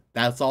mistakes.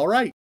 That's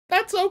alright.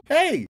 That's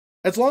okay.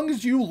 As long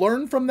as you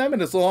learn from them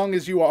and as long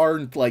as you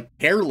aren't, like,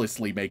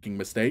 carelessly making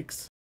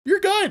mistakes, you're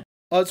good.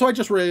 So I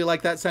just really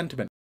like that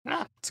sentiment.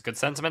 Yeah, it's a good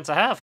sentiment to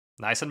have.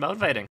 Nice and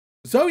motivating.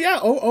 So yeah,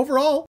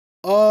 overall,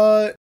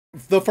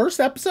 the first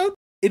episode,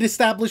 it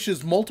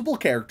establishes multiple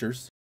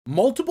characters,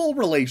 multiple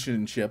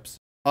relationships,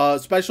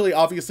 especially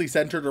obviously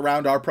centered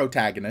around our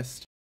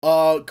protagonist,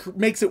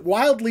 makes it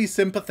wildly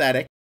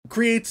sympathetic,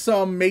 creates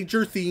some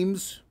major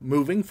themes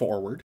moving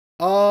forward.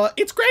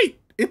 It's great.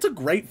 It's a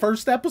great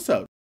first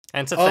episode.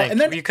 And to think, and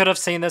then, you could have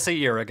seen this a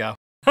year ago.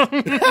 You're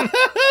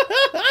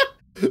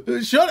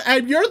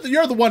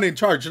the one in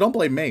charge. Don't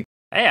blame me.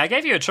 Hey, I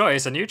gave you a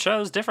choice and you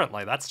chose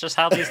differently. That's just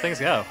how these things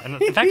go. And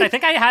in fact, I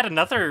think I had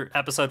another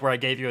episode where I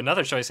gave you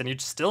another choice and you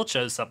still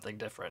chose something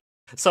different.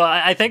 So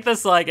I think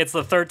this, like, it's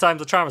the third time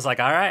the charm. It's like,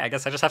 all right, I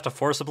guess I just have to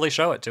forcibly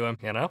show it to him,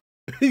 you know?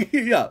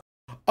 Yeah.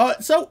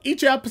 So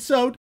each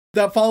episode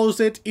that follows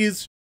it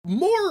is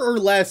more or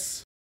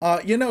less,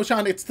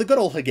 Shaun, it's the good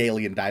old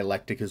Hegelian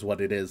dialectic is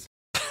what it is.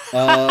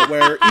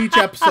 Where each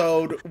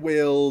episode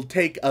will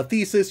take a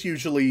thesis,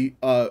 usually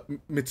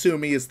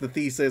Mitsumi is the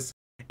thesis,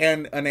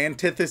 and an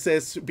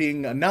antithesis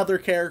being another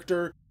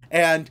character,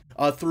 and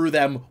through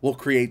them we'll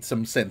create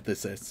some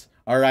synthesis.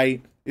 All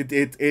right,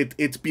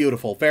 it's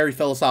beautiful, very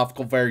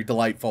philosophical, very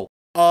delightful.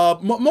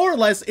 More or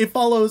less, it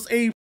follows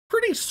a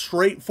pretty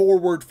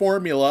straightforward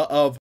formula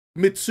of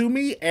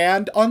Mitsumi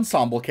and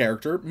ensemble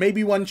character,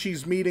 maybe one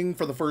she's meeting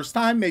for the first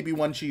time, maybe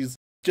one she's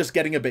just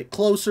getting a bit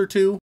closer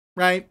to,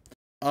 right?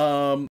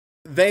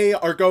 They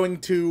are going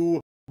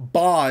to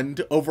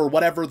bond over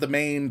whatever the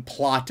main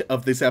plot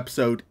of this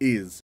episode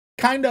is.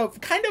 Kind of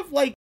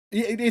like,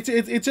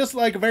 it's just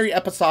like a very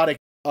episodic,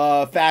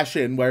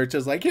 fashion where it's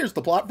just like, here's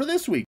the plot for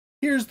this week.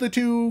 Here's the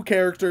two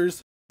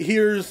characters.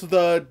 Here's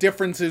the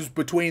differences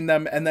between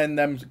them, and then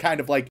them kind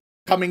of like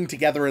coming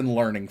together and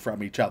learning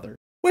from each other.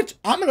 Which,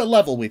 I'm gonna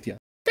level with you.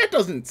 That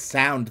doesn't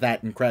sound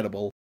that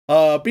incredible.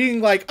 Being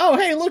like, oh,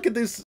 hey, look at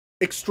this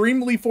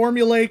extremely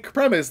formulaic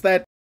premise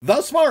that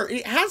thus far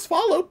it has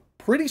followed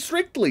pretty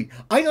strictly.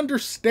 I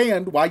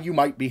understand why you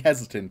might be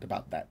hesitant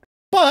about that.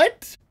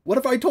 But what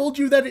if I told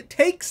you that it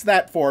takes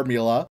that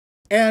formula,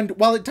 and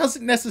while it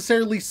doesn't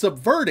necessarily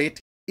subvert it,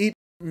 it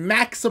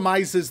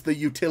maximizes the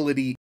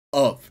utility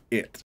of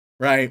it,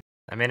 right?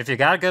 I mean, if you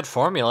got a good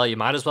formula, you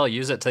might as well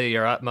use it to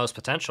your utmost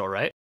potential,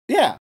 right?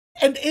 Yeah.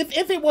 And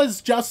if it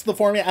was just the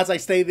formula, as I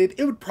stated,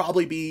 it would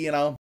probably be,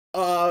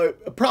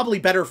 probably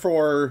better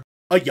for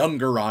a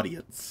younger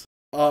audience.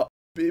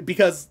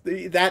 Because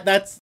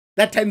that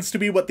tends to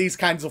be what these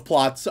kinds of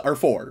plots are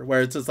for,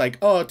 where it's just like,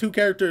 oh, two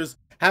characters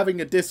having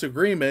a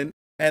disagreement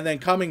and then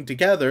coming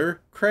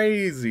together,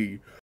 crazy.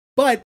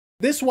 But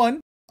this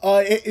one,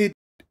 it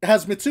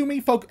has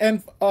Mitsumi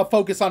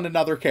focus on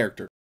another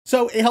character.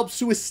 So it helps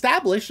to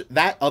establish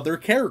that other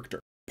character.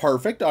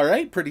 Perfect,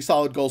 alright, pretty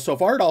solid goal so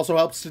far. It also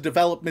helps to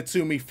develop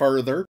Mitsumi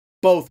further,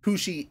 both who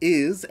she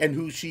is and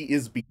who she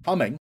is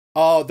becoming.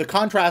 The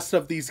contrast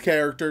of these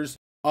characters,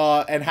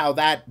 and how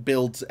that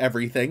builds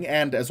everything,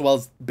 and as well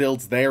as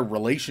builds their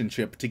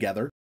relationship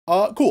together.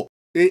 Cool.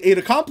 It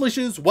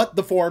accomplishes what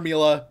the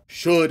formula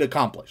should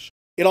accomplish.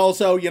 It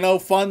also,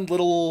 fun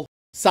little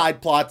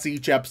side plots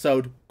each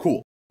episode.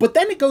 Cool. But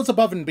then it goes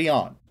above and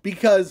beyond,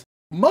 because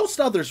most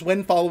others,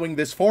 when following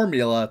this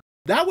formula,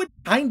 that would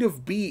kind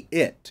of be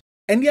it.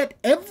 And yet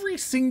every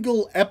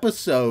single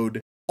episode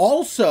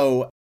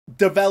also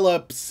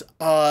develops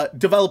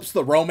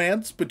the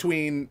romance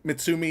between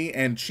Mitsumi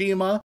and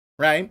Shima,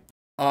 right?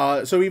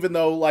 So even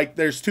though, like,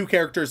 there's two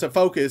characters of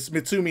focus,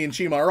 Mitsumi and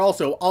Shima are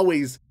also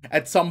always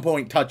at some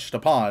point touched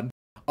upon.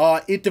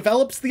 It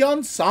develops the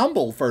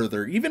ensemble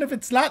further. Even if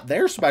it's not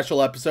their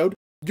special episode,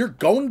 you're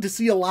going to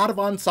see a lot of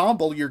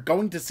ensemble. You're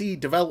going to see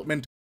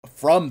development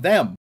from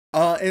them.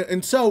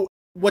 And so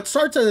what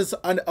starts as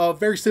a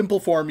very simple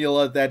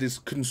formula that is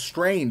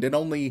constrained and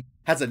only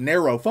has a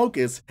narrow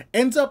focus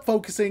ends up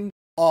focusing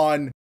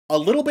on a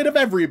little bit of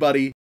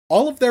everybody,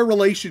 all of their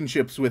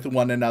relationships with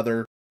one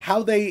another,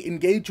 how they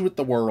engage with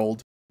the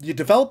world. You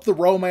develop the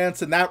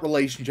romance in that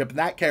relationship and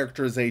that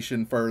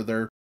characterization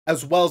further,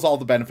 as well as all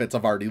the benefits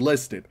I've already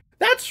listed.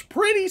 That's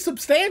pretty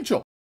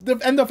substantial.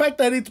 And the fact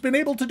that it's been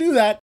able to do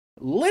that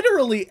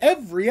literally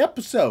every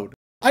episode.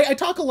 I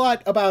talk a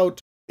lot about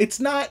it's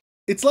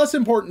less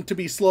important to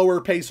be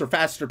slower pace or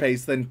faster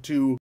pace than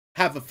to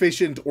have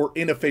efficient or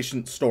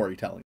inefficient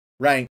storytelling,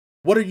 right?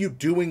 What are you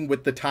doing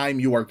with the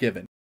time you are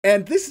given?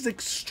 And this is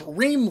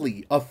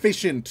extremely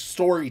efficient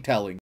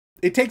storytelling.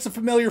 It takes a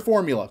familiar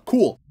formula,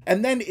 cool,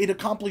 and then it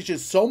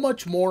accomplishes so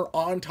much more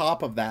on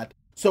top of that.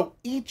 So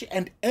each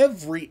and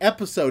every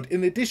episode,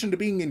 in addition to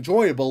being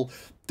enjoyable,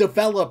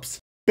 develops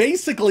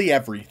basically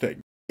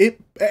everything.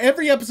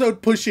 Every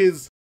episode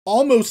pushes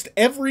almost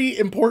every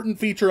important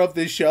feature of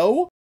this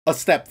show a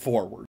step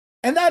forward.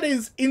 And that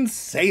is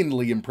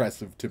insanely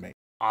impressive to me.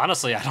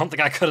 Honestly, I don't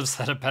think I could have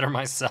said it better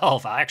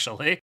myself,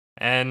 actually.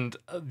 And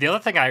the other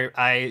thing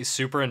I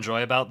super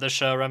enjoy about this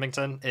show,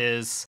 Remington,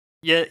 is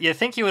you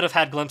think you would have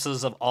had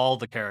glimpses of all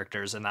the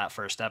characters in that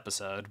first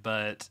episode,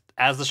 but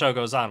as the show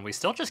goes on, we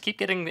still just keep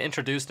getting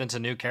introduced into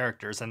new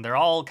characters, and they're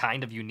all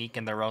kind of unique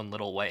in their own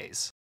little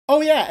ways. Oh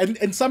yeah,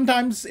 and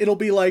sometimes it'll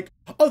be like,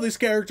 oh, this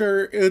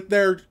character,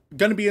 they're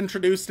gonna be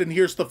introduced and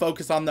here's the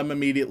focus on them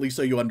immediately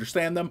so you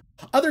understand them.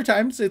 Other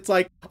times it's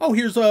like, oh,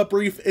 here's a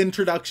brief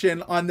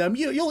introduction on them.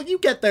 You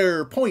get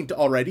their point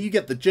already, you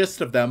get the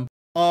gist of them,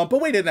 but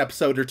wait an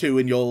episode or two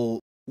and you'll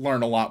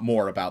learn a lot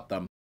more about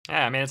them.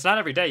 Yeah, I mean, it's not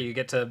every day you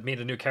get to meet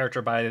a new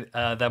character by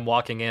them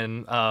walking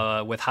in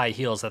with high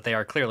heels that they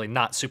are clearly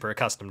not super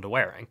accustomed to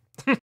wearing.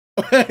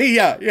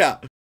 Yeah.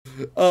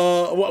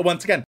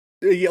 Once again,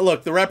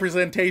 look, the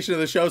representation of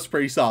the show is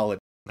pretty solid.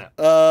 Yeah.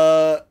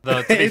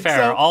 Though, to be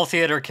fair, all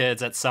theater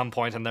kids at some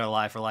point in their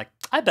life are like,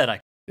 I bet I...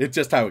 It's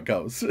just how it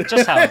goes.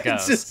 Just how it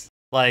goes.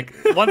 Like,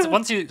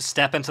 once you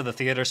step into the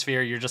theater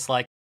sphere, you're just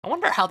like, I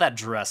wonder how that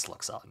dress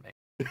looks on me.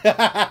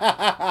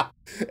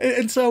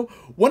 And so,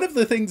 one of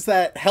the things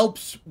that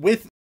helps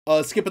with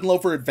Skip and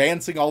Loafer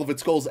advancing all of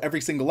its goals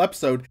every single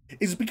episode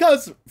is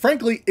because,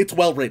 frankly, it's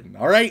well written,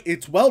 alright?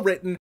 It's well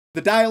written.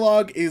 The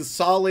dialogue is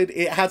solid.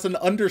 It has an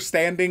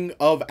understanding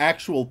of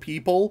actual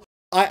people.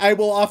 I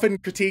will often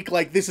critique,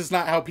 like, this is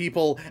not how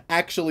people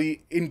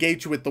actually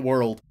engage with the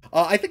world.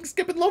 I think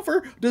Skip and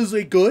Loafer does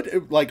a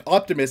good, like,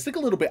 optimistic, a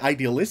little bit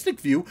idealistic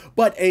view,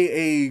 but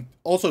a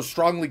also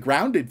strongly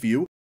grounded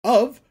view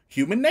of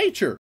human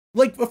nature.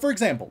 Like, for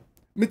example,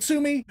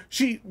 Mitsumi,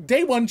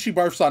 day one, she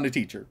barfs on a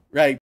teacher,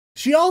 right?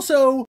 She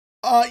also,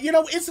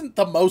 isn't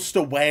the most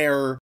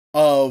aware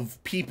of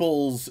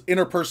people's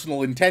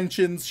interpersonal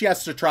intentions. She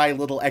has to try a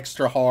little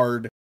extra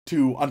hard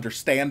to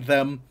understand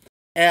them.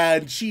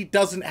 And she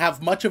doesn't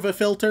have much of a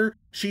filter.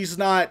 She's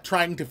not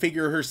trying to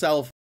figure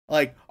herself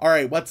like, all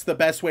right, what's the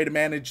best way to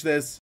manage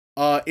this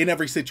in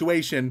every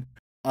situation?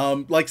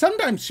 Like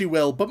sometimes she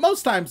will, but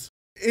most times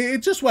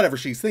it's just whatever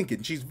she's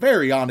thinking. She's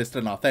very honest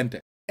and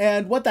authentic.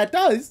 And what that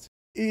does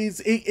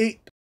is it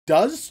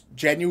does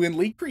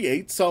genuinely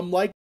create some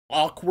like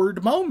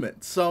awkward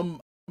moments. Some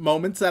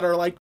moments that are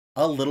like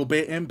a little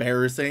bit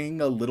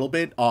embarrassing, a little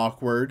bit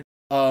awkward,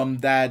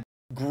 that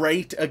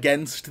grate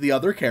against the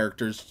other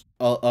characters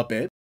a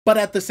bit. But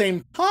at the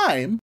same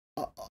time,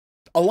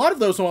 a lot of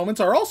those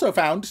moments are also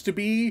found to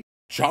be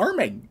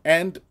charming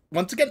and,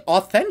 once again,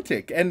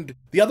 authentic. And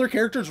the other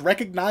characters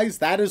recognize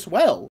that as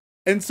well.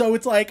 And so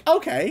it's like,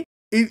 okay,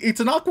 it's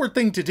an awkward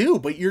thing to do,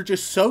 but you're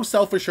just so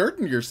self-assured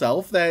in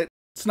yourself that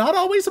it's not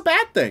always a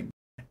bad thing.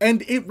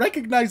 And it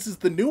recognizes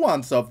the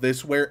nuance of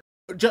this, where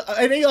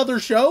any other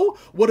show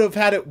would have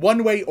had it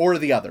one way or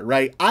the other,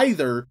 right?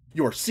 Either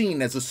you're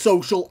seen as a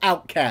social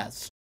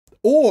outcast,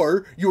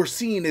 or you're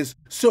seen as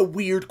so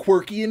weird,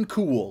 quirky, and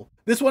cool.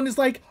 This one is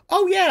like,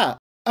 oh yeah,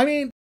 I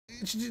mean,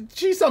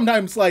 she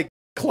sometimes like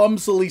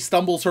clumsily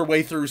stumbles her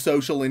way through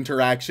social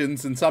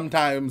interactions, and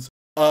sometimes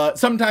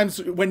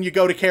when you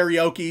go to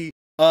karaoke,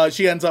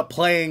 she ends up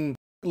playing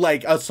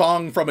like a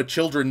song from a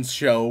children's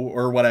show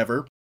or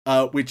whatever,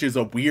 which is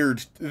a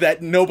weird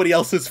that nobody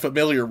else is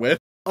familiar with.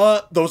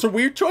 Those are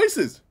weird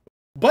choices,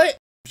 but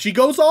she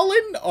goes all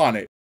in on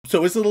it.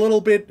 So is it a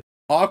little bit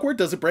awkward?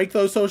 Does it break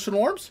those social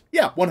norms?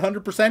 Yeah,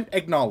 100%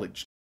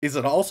 acknowledged. Is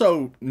it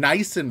also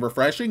nice and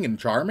refreshing and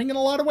charming in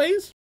a lot of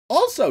ways?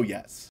 Also,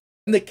 yes.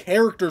 And the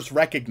characters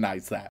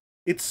recognize that.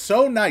 It's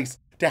so nice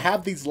to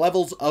have these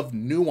levels of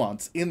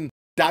nuance in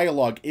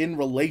dialogue, in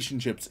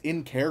relationships,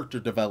 in character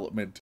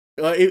development.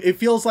 It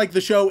feels like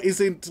the show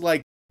isn't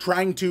like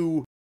trying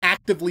to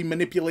actively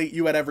manipulate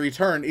you at every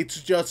turn.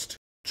 It's just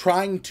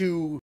trying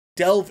to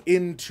delve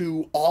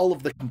into all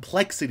of the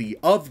complexity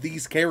of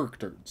these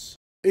characters.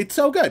 It's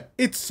so good.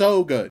 It's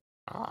so good.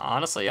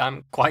 Honestly,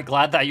 I'm quite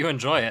glad that you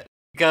enjoy it.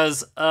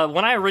 Because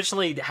when I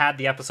originally had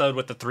the episode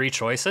with the 3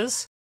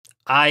 choices,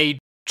 I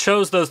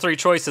chose those 3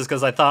 choices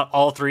because I thought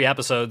all 3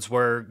 episodes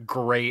were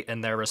great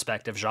in their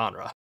respective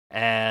genre.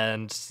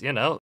 And, you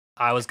know,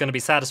 I was going to be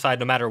satisfied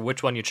no matter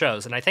which one you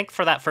chose. And I think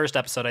for that first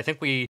episode, I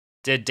think we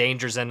did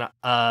Dangers in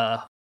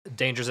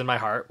My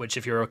Heart, which,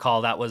 if you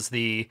recall, that was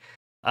the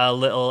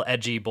little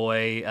edgy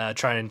boy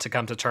trying to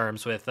come to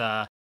terms with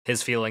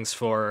his feelings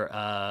for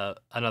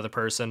another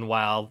person,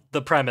 while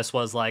the premise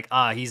was like,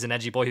 he's an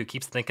edgy boy who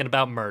keeps thinking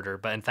about murder,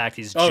 but in fact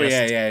he's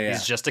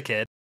he's just a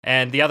kid.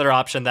 And the other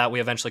option that we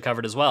eventually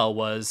covered as well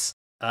was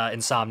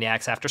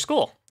Insomniacs After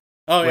School.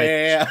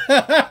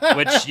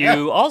 Which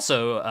you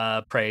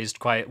also praised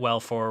quite well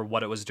for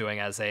what it was doing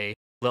as a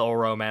little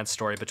romance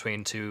story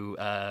between 2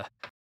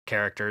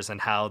 characters and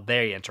how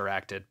they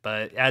interacted.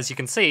 But as you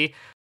can see,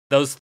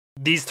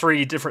 these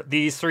three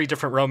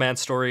different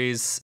romance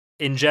stories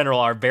in general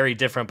are very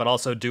different, but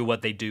also do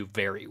what they do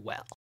very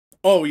well.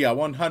 Oh yeah,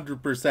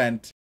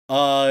 100%.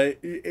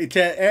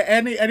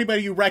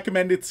 Anybody who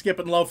recommended Skip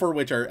and Loafer,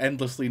 which are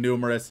endlessly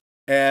numerous,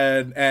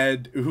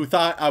 and who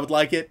thought I would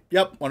like it,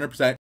 yep,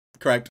 100%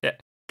 correct. Yeah.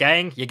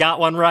 Gang, you got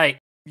one right.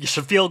 You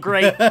should feel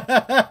great.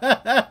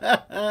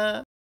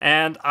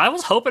 And I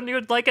was hoping you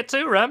would like it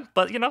too, Rem,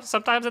 but you know,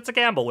 sometimes it's a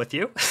gamble with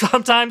you.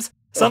 Sometimes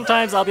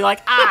I'll be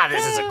like,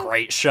 this is a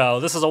great show.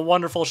 This is a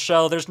wonderful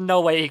show. There's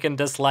no way he can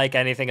dislike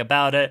anything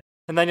about it.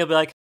 And then you'll be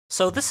like,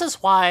 so this is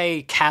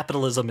why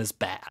capitalism is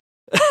bad.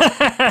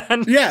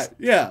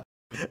 Yeah.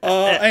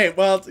 Hey,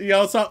 well, you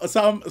know,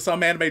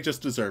 some anime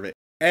just deserve it.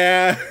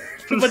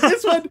 But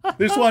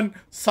this one,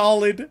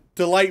 solid,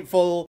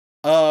 delightful.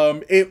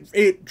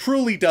 It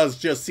truly does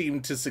just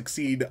seem to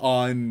succeed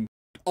on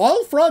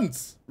all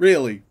fronts,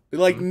 really.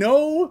 Like,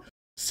 no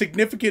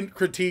significant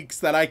critiques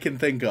that I can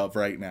think of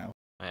right now.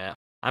 Yeah.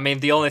 I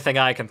mean, the only thing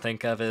I can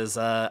think of is,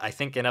 I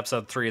think in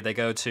episode 3 they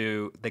go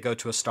to a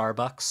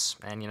Starbucks,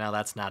 and you know,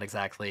 that's not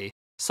exactly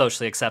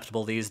socially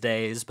acceptable these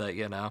days, but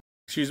you know.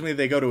 Excuse me,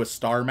 they go to a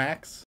Star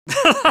Max?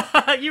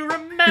 You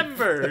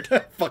remembered!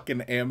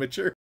 Fucking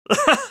amateur.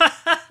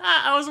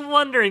 I was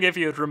wondering if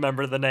you'd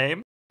remember the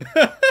name.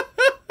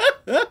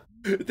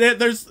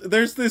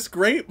 There's this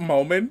great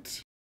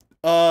moment.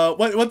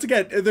 Once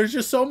again, there's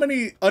just so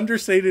many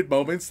understated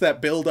moments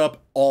that build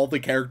up all the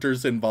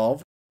characters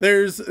involved.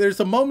 There's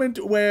a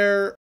moment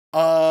where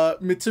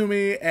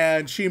Mitsumi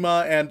and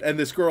Shima and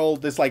this girl,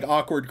 this like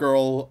awkward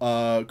girl,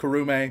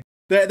 Kurume,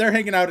 they're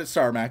hanging out at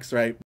Star Max,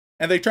 right?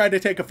 And they try to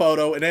take a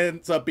photo, and it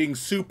ends up being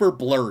super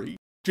blurry.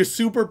 Just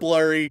super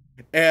blurry.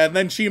 And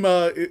then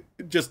Shima,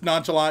 just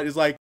nonchalant, is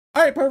like,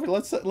 all right, perfect,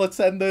 let's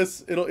send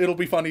this. It'll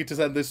be funny to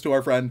send this to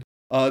our friend.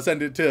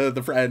 Send it to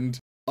the friend.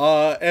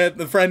 And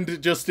the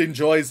friend just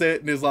enjoys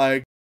it and is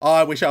like,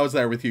 I wish I was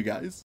there with you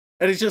guys.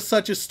 And it's just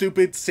such a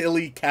stupid,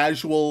 silly,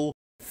 casual,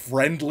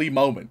 friendly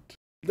moment.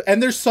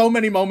 And there's so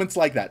many moments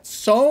like that.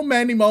 So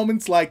many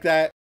moments like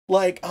that.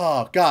 Like,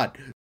 oh god.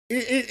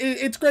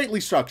 It's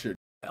greatly structured.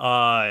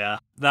 Oh, yeah.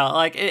 No,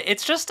 like,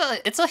 it's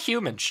a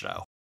human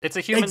show. It's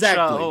a human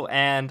show,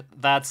 and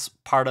that's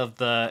part of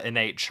the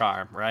innate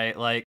charm, right?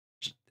 Like,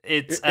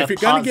 it's if you're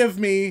gonna give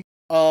me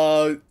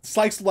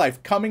slice of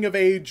life, coming of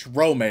age,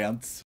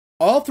 romance,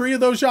 all 3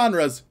 of those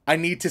genres, I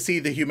need to see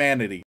the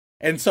humanity.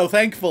 And so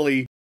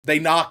thankfully, they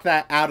knock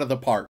that out of the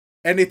park.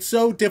 And it's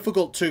so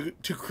difficult to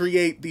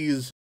create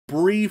these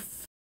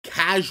brief,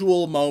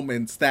 casual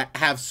moments that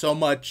have so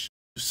much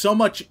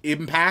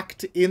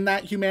impact in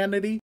that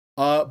humanity.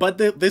 But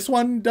this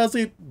one does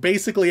it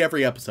basically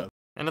every episode.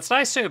 And it's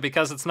nice too,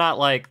 because it's not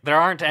like there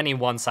aren't any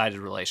one-sided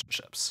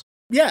relationships.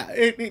 Yeah,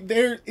 it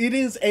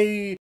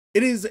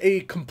is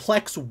a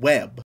complex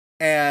web,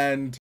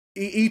 and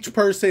each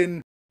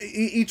person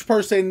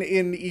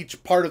in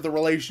each part of the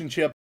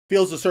relationship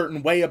feels a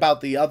certain way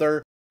about the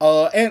other.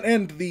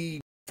 And the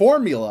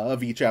formula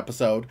of each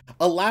episode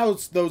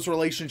allows those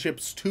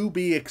relationships to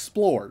be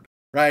explored,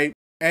 right?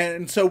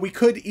 And so we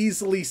could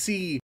easily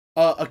see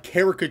a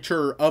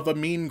caricature of a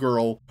mean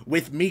girl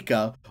with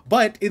Mika,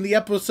 but in the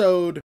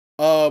episode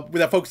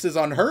that focuses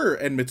on her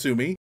and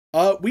Mitsumi,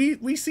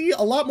 we see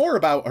a lot more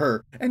about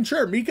her. And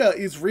sure, Mika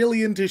is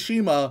really into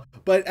Shima,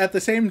 but at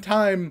the same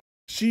time,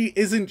 she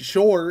isn't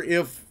sure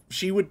if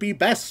she would be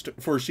best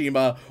for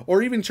Shima,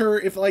 or even sure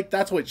if, like,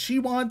 that's what she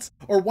wants,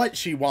 or what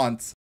she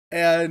wants,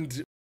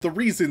 and the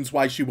reasons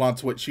why she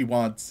wants what she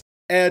wants.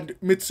 And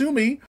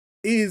Mitsumi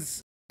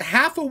is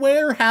half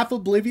aware, half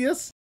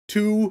oblivious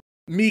to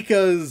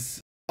Mika's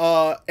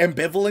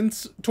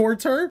ambivalence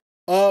towards her,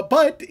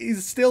 but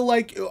is still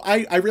like,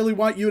 I really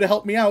want you to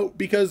help me out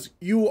because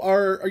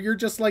you're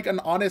just like an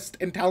honest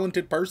and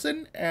talented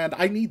person, and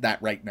I need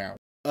that right now.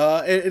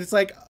 It's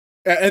like,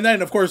 and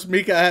then of course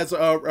Mika has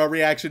a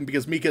reaction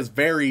because Mika's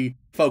very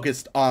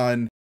focused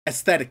on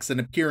aesthetics and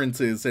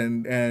appearances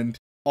and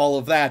all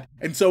of that,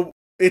 and so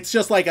it's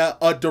just like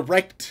a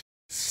direct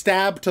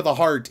stab to the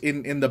heart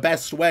in the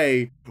best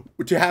way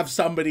to have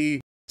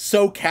somebody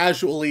so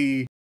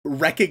casually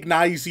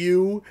recognize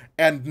you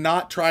and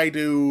not try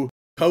to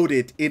code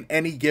it in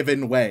any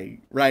given way,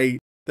 right?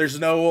 There's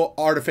no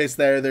artifice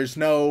there, there's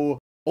no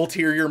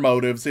ulterior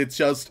motives, it's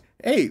just,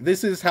 hey,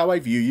 this is how I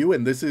view you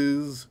and this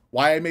is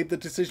why I made the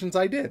decisions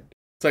I did.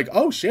 It's like,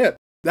 oh shit,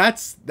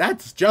 that's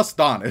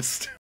just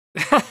honest.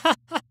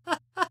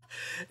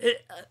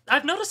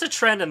 I've noticed a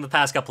trend in the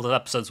past couple of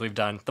episodes we've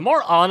done. The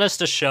more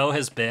honest a show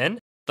has been,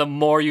 the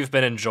more you've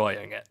been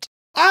enjoying it.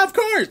 Of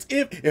course,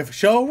 if a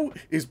show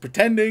is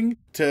pretending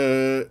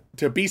to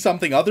be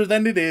something other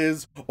than it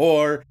is,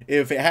 or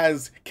if it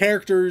has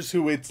characters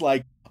who it's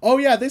like, oh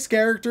yeah, this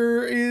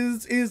character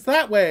is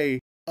that way,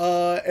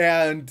 but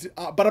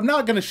I'm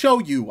not gonna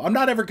show you. I'm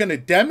not ever gonna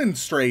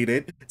demonstrate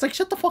it. It's like,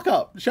 shut the fuck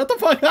up. Shut the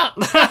fuck up.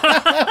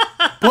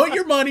 Put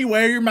your money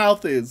where your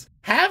mouth is.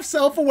 Have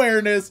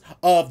self-awareness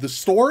of the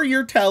story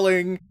you're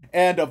telling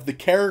and of the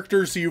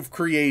characters you've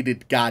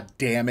created, god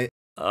damn it.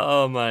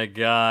 Oh my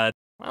god.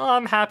 Well,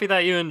 I'm happy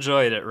that you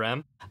enjoyed it,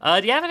 Rem.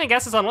 Do you have any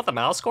guesses on what the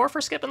mouse score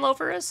for Skip and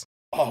Loafer is?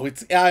 Oh,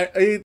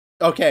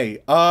 okay.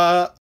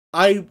 I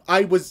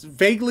was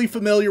vaguely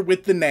familiar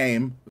with the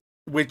name,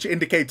 which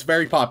indicates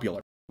very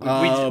popular.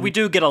 We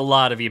do get a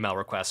lot of email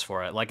requests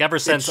for it. Like, ever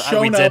since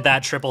we did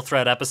that triple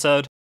threat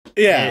episode.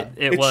 Yeah,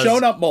 it's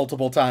shown up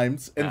multiple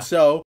times, and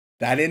so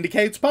that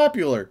indicates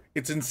popular.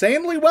 It's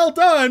insanely well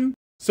done,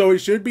 so it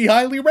should be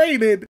highly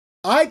rated.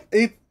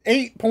 It's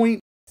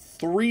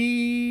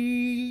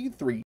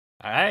 8.33.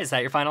 All right, is that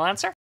your final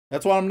answer?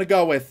 That's what I'm gonna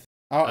go with.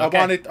 I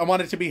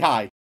want it to be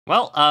high.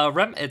 Well,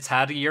 Rem, it's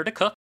had a year to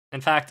cook. In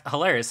fact,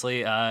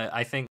 hilariously,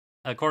 I think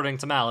according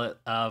to Mallet,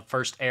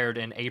 first aired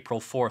in April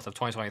 4th of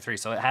 2023,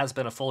 so it has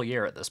been a full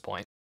year at this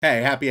point.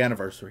 Hey, happy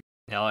anniversary.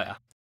 Oh yeah.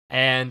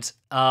 And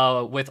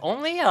with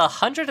only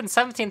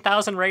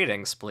 117,000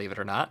 ratings, believe it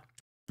or not.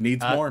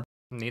 Needs more.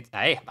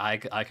 Hey,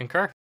 I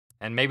concur.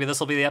 And maybe this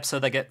will be the episode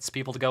that gets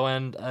people to go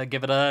and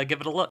give it a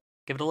look.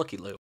 Give it a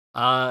looky-loo.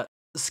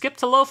 Skip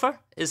to Loafer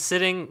is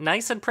sitting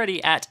nice and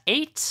pretty at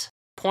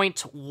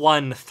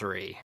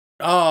 8.13.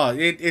 Oh,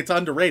 it's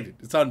underrated.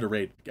 It's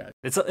underrated, guys.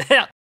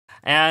 Yeah.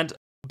 And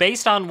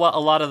based on what a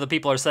lot of the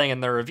people are saying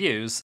in their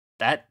reviews,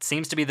 that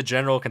seems to be the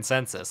general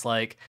consensus.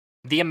 Like,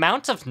 the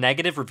amount of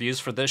negative reviews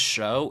for this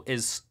show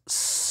is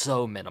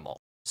so minimal.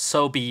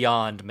 So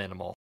beyond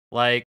minimal.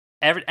 Like,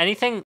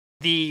 anything,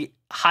 the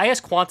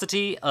highest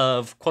quantity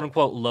of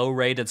quote-unquote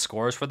low-rated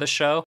scores for this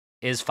show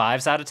is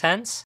 5s out of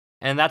 10s.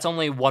 And that's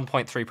only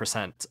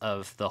 1.3%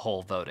 of the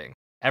whole voting.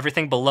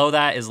 Everything below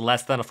that is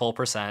less than a full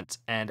percent,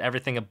 and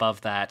everything above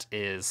that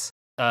is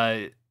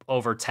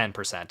over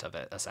 10% of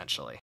it,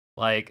 essentially.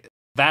 Like,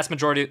 vast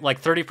majority,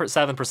 like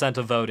 37%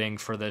 of voting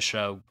for this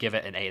show give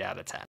it an 8 out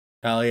of 10.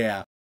 Hell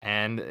yeah.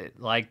 And,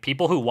 like,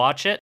 people who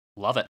watch it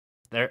love it.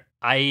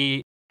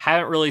 I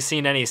haven't really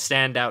seen any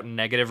standout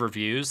negative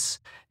reviews,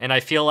 and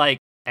I feel like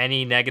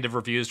any negative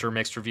reviews or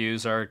mixed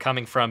reviews are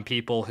coming from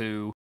people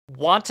who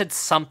wanted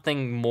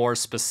something more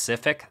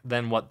specific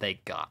than what they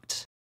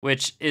got,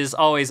 which is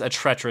always a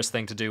treacherous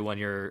thing to do when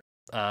you're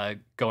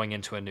going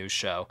into a new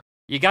show.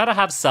 You gotta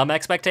have some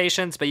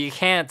expectations, but you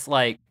can't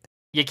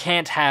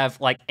have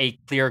like a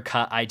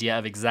clear-cut idea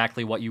of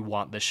exactly what you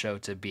want the show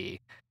to be,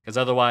 because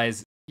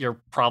otherwise you're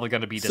probably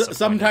going to be disappointed.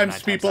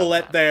 Sometimes people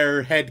let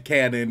their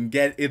headcanon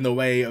get in the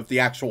way of the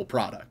actual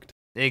product.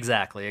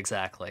 Exactly.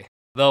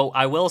 Though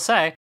I will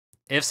say,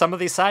 if some of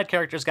these side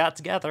characters got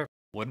together,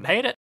 wouldn't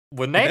hate it.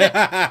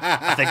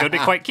 I think it would be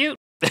quite cute.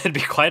 It'd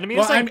be quite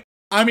amusing. Well,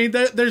 I mean,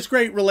 there's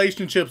great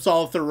relationships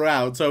all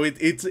throughout, so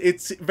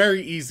it's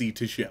very easy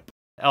to ship.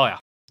 Oh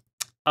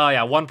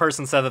yeah. One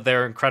person said that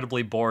they're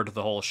incredibly bored of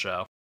the whole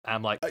show.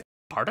 I'm like,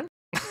 pardon?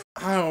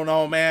 I don't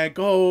know, man.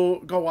 Go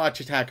watch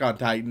Attack on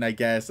Titan, I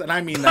guess. And I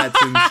mean that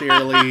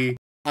sincerely.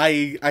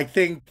 I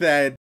think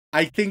that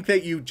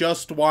you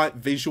just want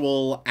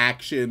visual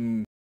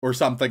action or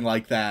something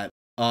like that.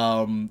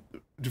 To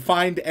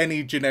find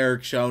any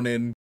generic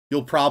shonen,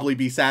 you'll probably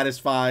be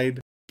satisfied.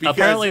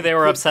 Apparently they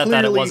were upset that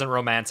it clearly- wasn't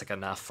romantic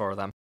enough for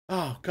them.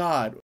 Oh,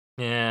 God.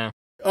 Yeah.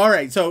 All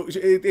right, so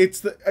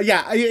it's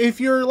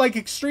if you're like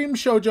extreme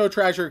shoujo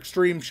trash or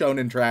extreme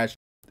shonen trash,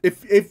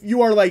 if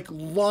you are like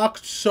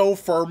locked so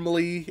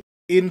firmly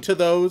into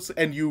those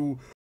and you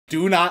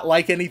do not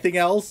like anything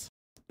else,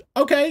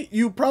 okay,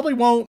 you probably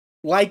won't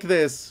like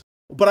this.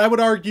 But I would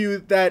argue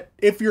that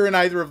if you're in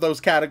either of those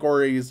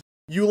categories,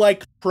 you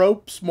like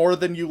tropes more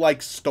than you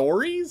like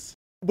stories,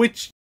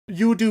 which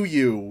you do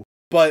you,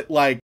 but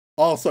like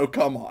also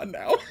come on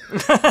now.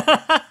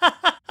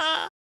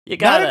 You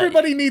got Not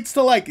everybody needs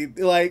to like it,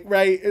 like,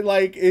 right?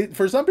 Like,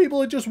 for some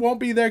people, it just won't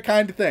be their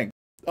kind of thing.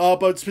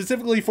 But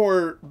specifically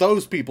for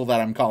those people that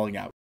I'm calling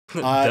out,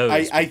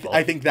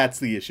 I think that's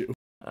the issue.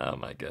 Oh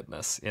my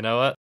goodness. You know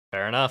what?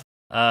 Fair enough.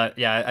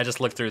 Yeah, I just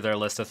looked through their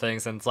list of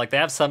things, and it's like they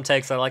have some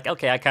takes that are like,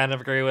 okay, I kind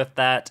of agree with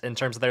that in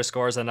terms of their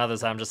scores, and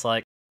others I'm just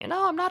like,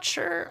 I'm not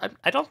sure.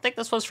 I don't think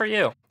this was for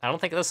you. I don't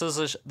think this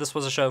was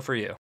a show for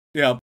you.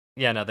 Yeah.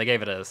 Yeah, no, they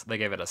gave it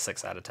a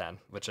 6 out of 10,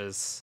 which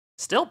is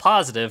still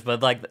positive,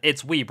 but like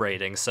it's weeb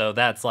rating, so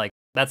that's like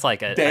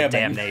a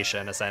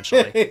damnation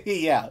essentially.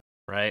 Yeah.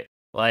 Right?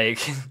 Like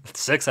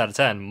 6 out of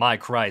 10. My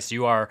Christ,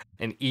 you are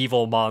an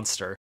evil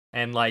monster.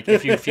 And like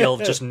if you feel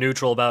just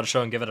neutral about a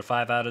show and give it a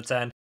 5 out of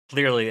 10,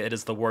 clearly it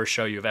is the worst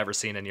show you've ever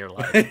seen in your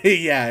life.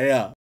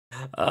 Yeah.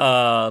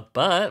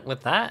 But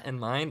with that in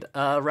mind,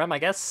 Rem, I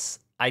guess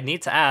I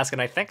need to ask,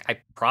 and I think I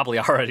probably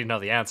already know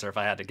the answer if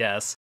I had to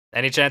guess.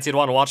 Any chance you'd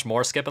want to watch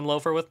more Skip and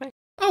Loafer with me?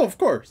 Oh, of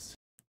course.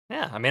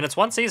 Yeah, I mean, it's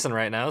one season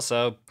right now,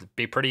 so it'd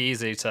be pretty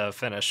easy to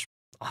finish,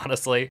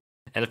 honestly.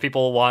 And if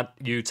people want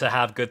you to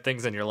have good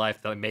things in your life,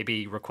 they'll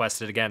maybe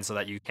request it again so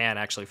that you can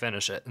actually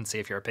finish it and see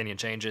if your opinion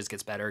changes,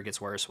 gets better,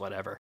 gets worse,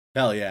 whatever.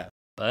 Hell yeah.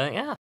 But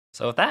yeah,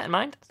 so with that in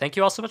mind, thank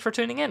you all so much for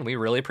tuning in. We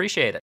really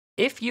appreciate it.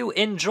 If you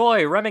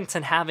enjoy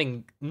Remington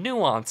having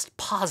nuanced,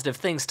 positive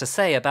things to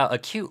say about a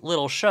cute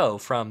little show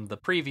from the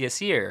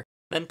previous year,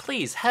 then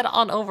please head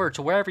on over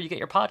to wherever you get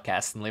your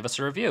podcasts and leave us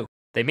a review.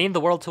 They mean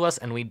the world to us,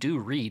 and we do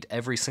read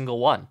every single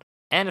one.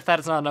 And if that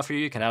is not enough for you,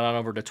 you can head on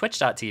over to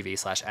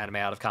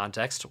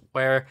twitch.tv/animeoutofcontext,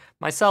 where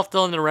myself,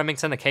 Dylan, and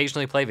Remington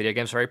occasionally play video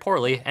games very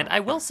poorly, and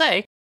I will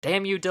say,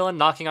 damn you, Dylan,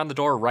 knocking on the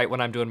door right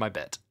when I'm doing my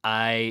bit.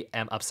 I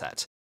am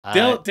upset.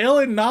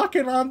 Dylan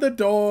knocking on the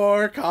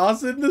door,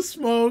 causing the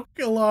smoke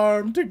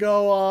alarm to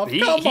go off.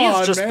 He's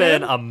just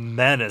been a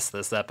menace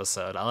this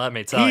episode, let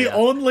me tell you. He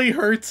only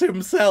hurts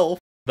himself.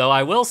 Though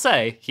I will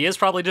say, he is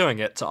probably doing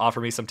it to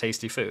offer me some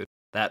tasty food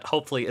that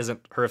hopefully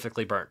isn't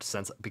horrifically burnt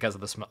because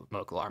of the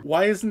smoke alarm.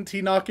 Why isn't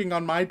he knocking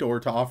on my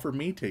door to offer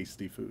me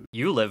tasty food?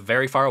 You live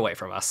very far away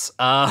from us.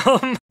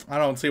 I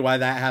don't see why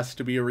that has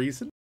to be a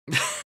reason.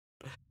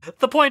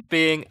 The point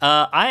being,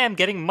 I am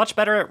getting much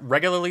better at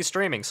regularly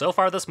streaming. So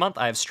far this month,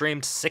 I have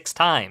streamed 6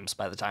 times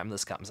by the time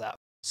this comes out.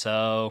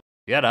 So,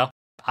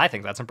 I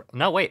think that's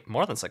no, wait,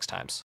 more than 6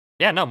 times.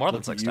 Yeah, no, more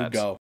than 6 times.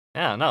 Go.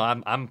 Yeah,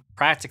 no, I'm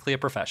practically a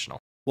professional.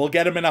 We'll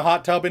get him in a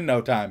hot tub in no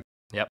time.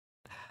 Yep.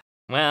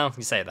 Well,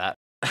 you say that.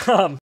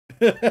 But,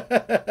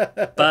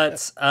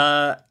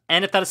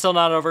 and if that is still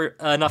not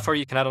enough for you,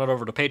 you can head on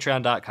over to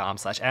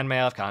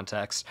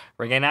patreon.com/animeoutofcontext,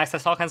 where you gain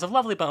access to all kinds of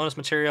lovely bonus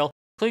material,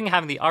 including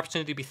having the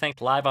opportunity to be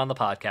thanked live on the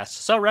podcast.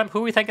 So, Rem, who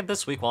are we thanking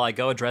this week while I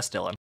go address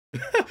Dylan?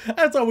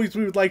 As always,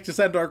 we would like to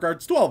send our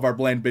regards to all of our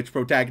bland bitch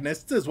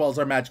protagonists, as well as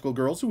our magical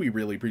girls, who we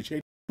really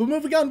appreciate. But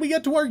moving on, we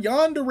get to our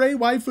yandere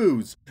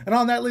waifus. And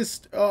on that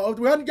list, we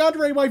got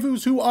yandere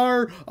waifus who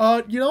are,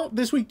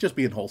 this week just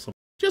being wholesome.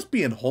 Just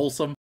being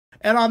wholesome.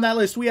 And on that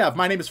list, we have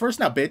My Name is First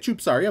Now Bitch.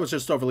 Oops, sorry, I was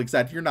just overly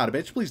excited. You're not a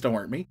bitch. Please don't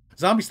hurt me.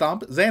 Zombie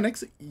Stomp,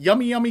 Xanax,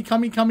 Yummy Yummy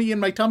Cummy Cummy in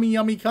my tummy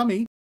Yummy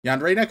Cummy,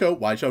 Yandere Neko,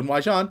 Why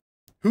Shaun,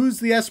 Who's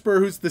the Esper,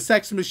 who's the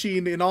sex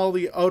machine in all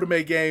the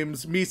Otome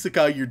games,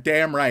 Misaka, you're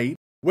damn right.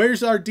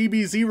 Where's our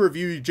DBZ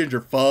review, you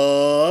ginger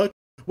fuck?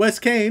 Wes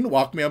Kane,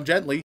 Walk Me Home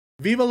Gently,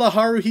 Viva la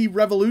Haruhi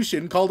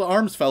Revolution, call to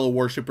arms fellow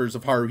worshippers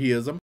of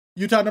Haruhiism,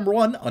 Utah number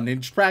 1,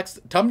 Unhinged Tracks,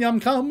 Tum Yum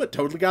Cum,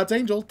 Totally God's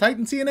Angel,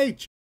 Titan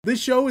CNH. This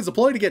show is a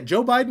ploy to get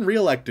Joe Biden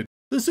reelected.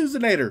 The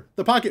Susanator,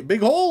 the pocket big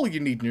hole you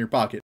need in your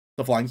pocket.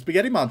 The Flying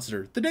Spaghetti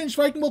Monster, the Danish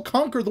Viking will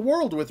conquer the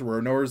world with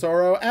Renoir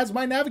Zoro as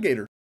my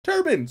navigator.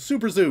 Turban,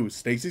 Super Zoo,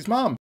 Stacy's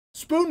mom.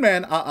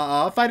 Spoonman,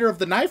 fighter of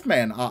the Knife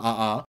Man,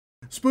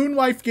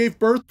 Spoonwife gave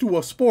birth to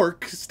a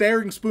spork,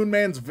 starting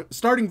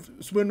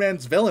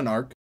Spoonman's villain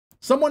arc.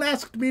 Someone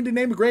asked me to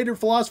name a greater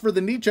philosopher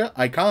than Nietzsche.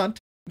 I can't.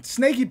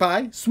 Snaky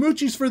Pie,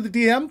 Smoochies for the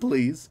DM,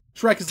 please.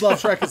 Shrek is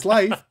love, Shrek is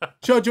life.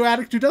 Shoujo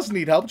addict who doesn't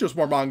need help, just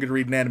more manga to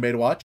read and anime to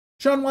watch.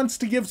 Shaun wants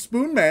to give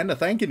Spoonman a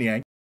thank and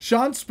yang.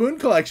 Shaun's spoon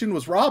collection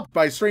was robbed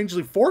by a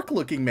strangely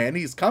fork-looking man.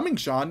 He's coming,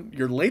 Shaun.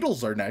 Your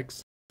ladles are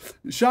next.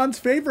 Shaun's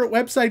favorite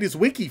website is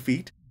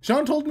WikiFeet.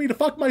 Shaun told me to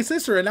fuck my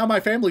sister and now my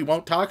family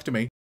won't talk to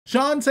me.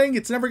 Shaun saying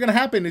it's never gonna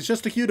happen is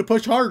just a cue to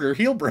push harder.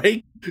 He'll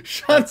break.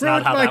 Shaun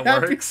ruined my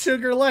happy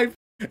sugar life.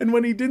 And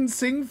when he didn't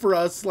sing for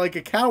us like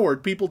a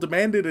coward, people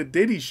demanded a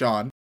ditty,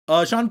 Shaun.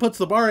 Shaun puts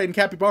the bar in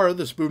Capybara,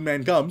 the Spoon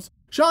Man comes.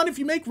 Shaun, if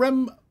you make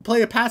Rem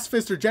play a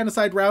pacifist or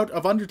genocide route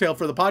of Undertale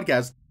for the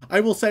podcast, I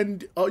will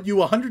send you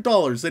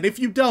 $100. And if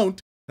you don't,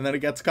 and then it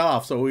gets cut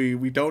off, so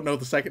we don't know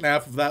the second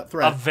half of that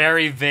threat. A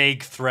very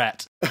vague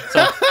threat.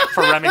 So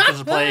for Remington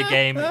to play a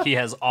game he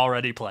has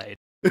already played.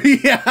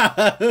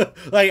 Yeah,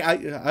 like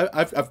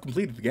I've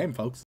completed the game,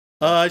 folks.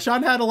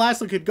 Shaun had a lass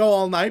that could go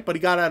all night, but he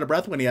got out of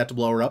breath when he had to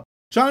blow her up.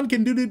 Shaun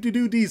can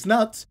do these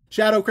nuts.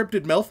 Shadow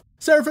Cryptid MILF.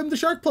 Seraphim the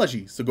Shark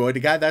Plushie. Sugoi the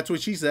guy, that's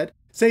what she said.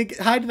 Say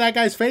hi to that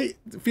guy's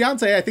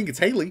fiance, I think it's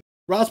Haley.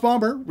 Ross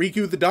Bomber,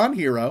 Riku the Dawn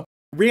Hero.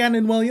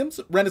 Rhiannon Williams,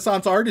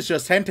 Renaissance art is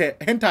just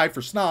hentai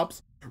for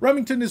snobs.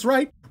 Remington is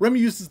right. Rem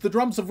uses the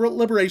drums of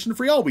liberation to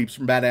free all weeps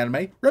from bad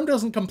anime. Rem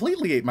doesn't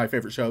completely hate my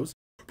favorite shows.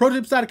 Pro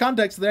tips out of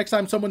context, the next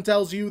time someone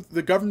tells you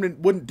the government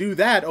wouldn't do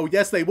that, oh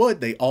yes they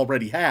would, they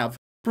already have.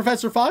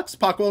 Professor Fox,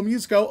 Paco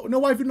Musico, No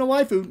Waifu No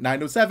Waifu,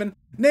 907,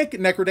 Nick,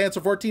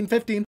 Necrodancer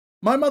 1415.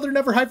 My mother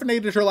never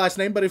hyphenated her last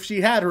name, but if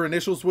she had, her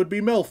initials would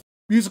be MILF.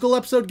 Musical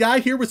episode guy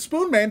here with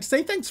Spoonman to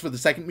say thanks for the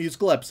second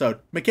musical episode.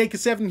 Makeka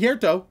 7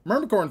 Hierto,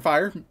 Mermicorn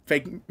Fire,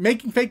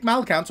 making fake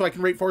mal account so I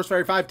can rate Forest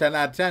Fairy 5 10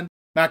 out of 10.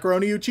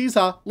 Macaroni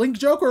Uchiha, Link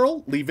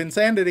Jokerl, Leave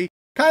Insanity,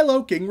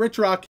 Kylo, King Rich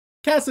Rock,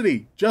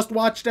 Cassidy, just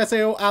watched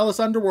SAO Alice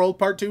Underworld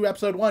Part 2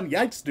 Episode 1,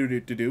 yikes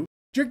do.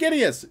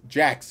 Jergidius,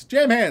 Jax,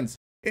 Jam Hands.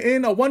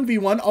 In a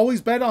 1v1,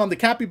 always bet on the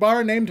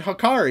capybara named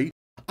Hakari.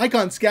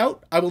 Icon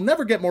Scout, I will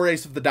never get more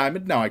Ace of the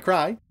Diamond, now I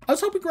cry. I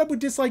was hoping Grub would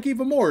dislike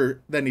even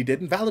more than he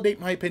did and validate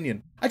my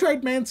opinion. I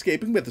tried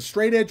manscaping with a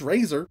straight edge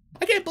razor.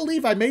 I can't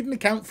believe I made an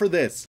account for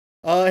this.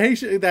 Hey,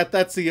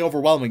 that's the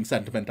overwhelming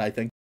sentiment, I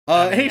think.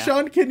 Hey, yeah.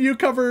 Shaun, can you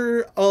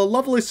cover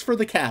Loveless for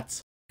the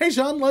Cats? Hey,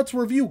 Shaun, let's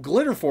review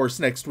Glitter Force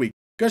next week.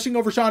 Gushing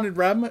over Shaun and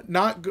Rem,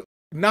 not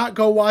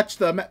go watch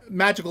the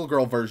Magical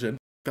Girl version.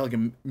 I feel like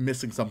I'm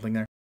missing something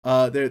there.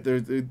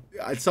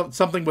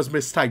 Something was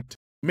mistyped.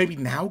 Maybe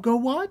now go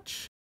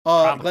watch?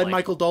 Glenn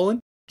Michael Dolan,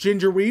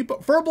 Ginger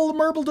Weeb, Verbal,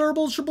 Merble,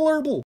 Durble,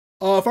 Shablurble.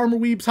 Farmer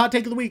Weeb's Hot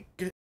Take of the Week.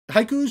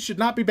 Haikus should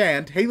not be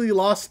banned. Haley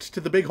lost to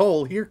the big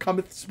hole. Here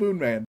cometh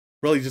Spoonman.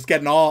 Really just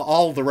getting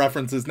all the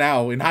references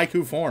now in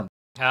haiku form.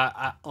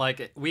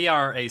 We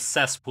are a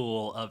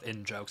cesspool of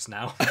in-jokes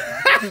now.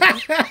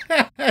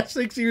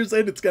 6 years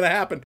in, it's gonna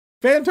happen.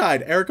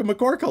 Fantide, Erica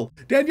McCorkle,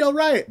 Danielle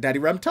Riot, Daddy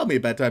Rem, tell me a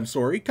bedtime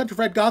story.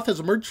 Countrified Goth has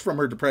emerged from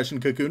her depression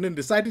cocoon and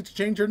decided to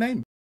change her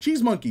name.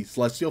 Cheese Monkey,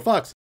 Celestial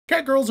Fox.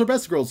 Cat girls are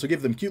best girls, so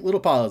give them cute little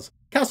paws.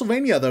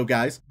 Castlevania, though,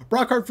 guys.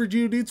 Brockhart for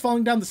Geodudes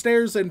falling down the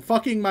stairs and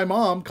fucking my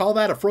mom. Call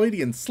that a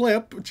Freudian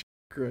slip.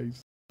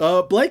 Christ.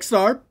 Blake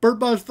Star, Bert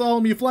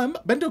Bartholomew Flem,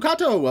 Bento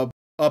Kato,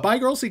 a bi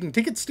girl seeking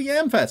tickets to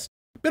Yamfest.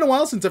 Been a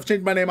while since I've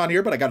changed my name on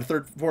here, but I got a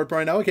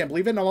 4.0. I can't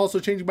believe it. And I'm also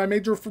changing my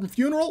major from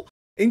funeral.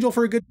 Angel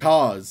for a good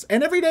cause.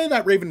 And every day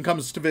that Raven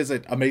comes to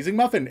visit. Amazing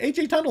Muffin,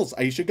 AJ Tunnels,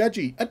 Aisha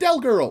Gudgy,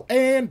 Adele Girl,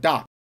 and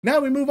Doc. Now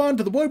we move on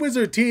to the Boy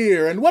Wizard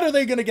tier. And what are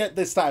they gonna get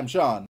this time,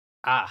 Shaun?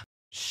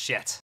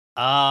 Shit.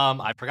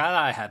 I forgot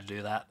I had to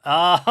do that.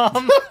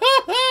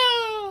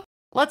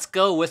 Let's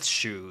go with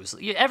shoes.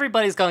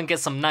 Everybody's gonna get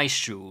some nice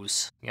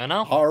shoes, you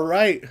know?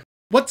 Alright.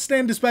 What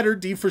stand is better,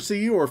 D for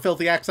C or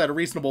Filthy Axe at a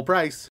reasonable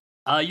price?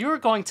 You're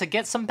going to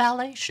get some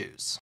ballet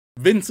shoes.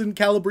 Vincent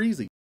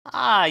Calabrese.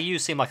 You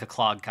seem like a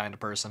clog kind of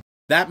person.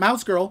 That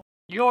Mouse Girl.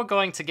 You're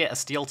going to get a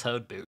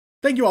steel-toed boot.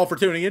 Thank you all for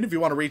tuning in. If you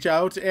want to reach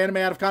out,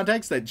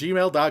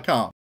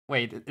 animeoutofcontext@gmail.com.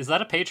 Wait, is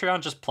that a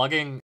Patreon just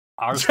plugging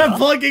our stuff?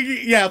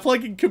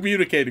 plugging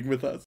communicating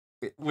with us.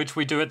 Which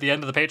we do at the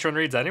end of the Patreon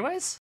reads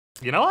anyways?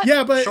 You know what?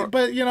 Yeah,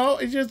 but you know,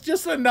 it's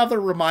just another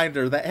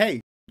reminder that,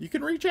 hey, you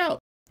can reach out.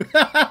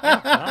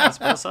 I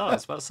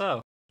suppose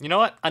so. You know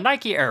what? A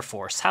Nike Air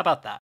Force. How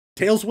about that?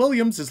 Tails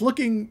Williams is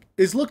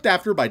looked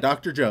after by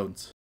Dr.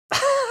 Jones.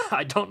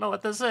 I don't know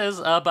what this is,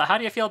 but how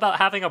do you feel about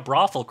having a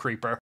brothel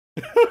creeper?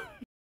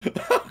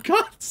 Oh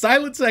god,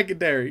 silent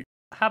secondary.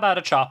 How about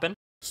a choppin'?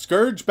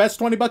 Scourge, best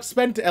 $20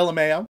 spent,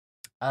 LMAO.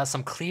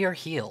 Some clear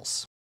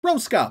heels.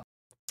 Roscop.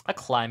 A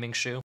climbing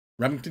shoe.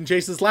 Remington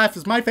Chase's laugh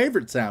is my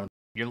favorite sound.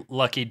 You're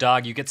lucky,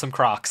 dog, you get some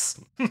Crocs.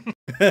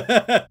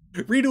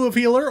 Redo of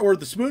Healer or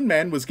the Spoon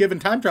Man was given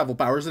time travel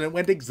powers and it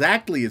went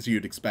exactly as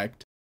you'd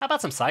expect. How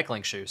about some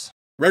cycling shoes?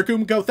 Rare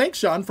Kumiko thanks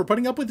Shaun for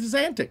putting up with his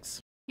antics.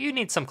 You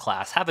need some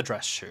class. Have a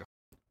dress shoe.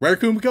 Rare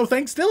Kumiko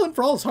thanks Dylan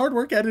for all his hard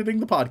work editing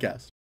the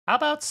podcast. How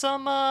about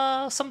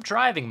some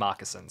driving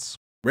moccasins?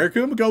 Rare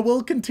Kumiko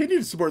will continue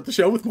to support the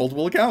show with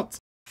multiple accounts.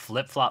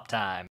 Flip-flop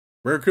time.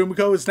 Rare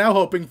Kumiko is now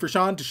hoping for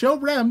Shaun to show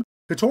Rem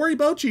Hitori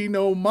Bochi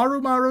no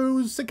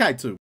Maru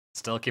Sekaitsu.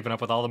 Still keeping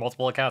up with all the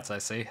multiple accounts, I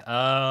see.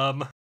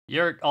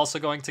 You're also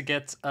going to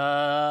get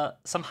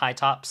some high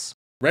tops.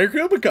 Rare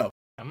Kumiko.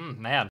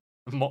 Man,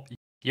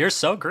 you're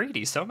so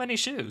greedy. So many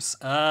shoes.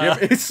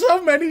 It's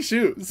so many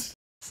shoes.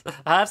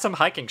 I have some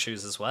hiking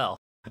shoes as well.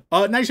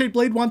 Nightshade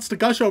Blade wants to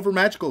gush over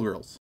magical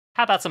girls.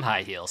 How about some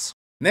high heels?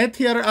 Net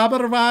hier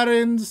aber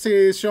waren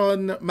sie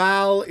schon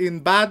mal in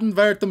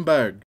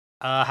Baden-Württemberg.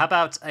 How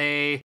about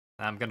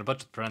I'm gonna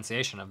butcher the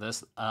pronunciation of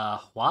this,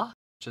 hwa?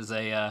 Which is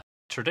a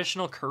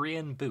traditional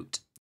Korean boot.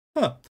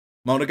 Huh.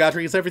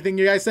 Monogatari is everything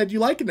you guys said you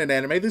like in an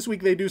anime. This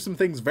week they do some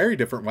things very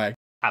different way.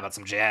 How about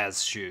some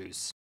jazz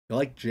shoes? You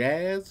like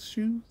jazz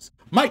shoes?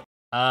 Mike!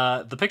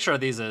 The picture of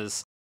these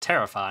is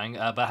terrifying,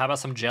 but how about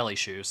some jelly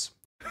shoes?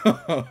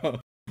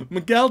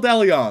 Miguel De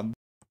Leon.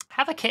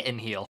 Have a kitten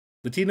heal.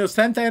 Latino's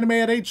 10th anime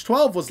at age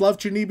 12 was Love,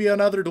 Chunibyo,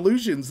 and Other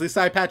Delusions. This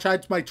eye patch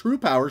hides my true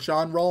power,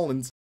 Shaun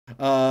Rollins.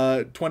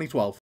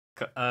 2012.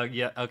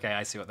 Yeah, okay,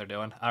 I see what they're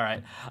doing. All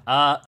right.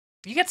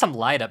 You get some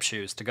light-up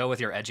shoes to go with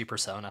your edgy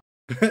persona.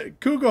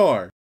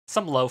 Cougar.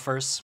 Some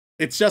loafers.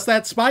 It's just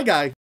that spy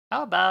guy.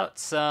 How about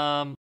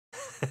some...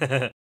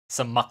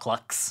 some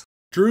mucklucks?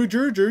 Drew,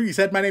 you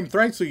said my name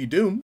thrice, so you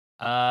doom.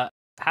 Have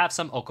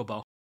some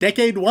Okubo.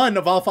 Decade 1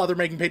 of all father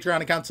making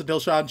Patreon accounts until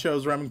Shaun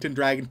shows Remington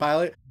Dragon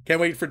Pilot. Can't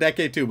wait for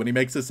Decade 2 when he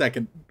makes his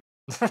second.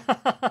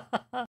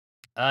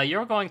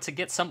 You're going to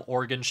get some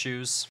organ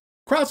shoes.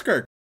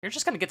 Crosskirk. You're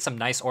just going to get some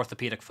nice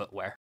orthopedic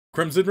footwear.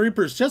 Crimson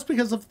Reapers, just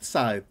because of the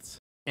sides.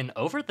 An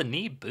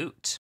over-the-knee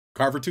boot.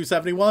 Carver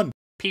 271.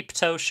 Peep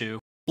toe shoe.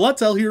 Blood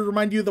cell here to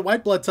remind you that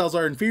white blood cells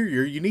are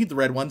inferior. You need the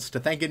red ones to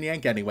thank and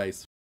yank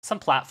anyways. Some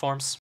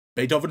platforms.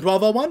 Beethoven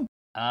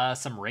 1201.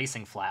 Some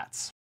racing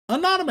flats.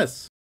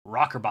 Anonymous.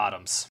 Rocker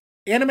bottoms.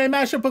 Anime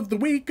mashup of the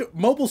week,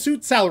 Mobile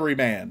Suit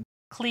Salaryman.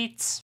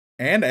 Cleats.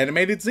 And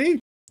Animated Z.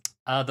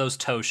 Those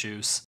toe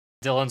shoes.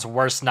 Dylan's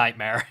worst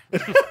nightmare.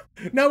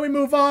 Now we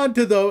move on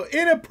to the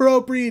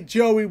inappropriate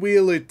Joey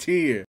Wheeler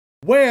tier.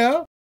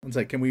 Where, one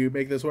sec, can we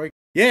make this work?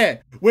 Yeah,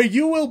 where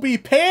you will be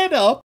paired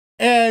up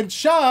and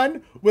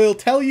Shaun will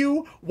tell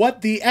you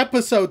what the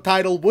episode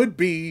title would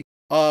be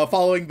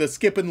following the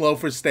Skip and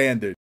Loafer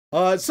standard.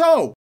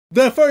 So,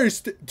 the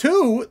first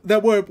two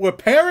that we're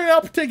pairing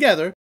up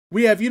together,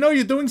 we have You Know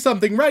You're Doing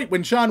Something Right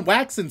when Shaun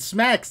whacks and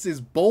smacks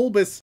his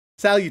bulbous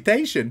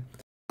salutation.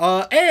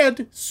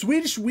 And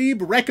Swedish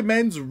Weeb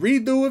recommends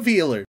Redo of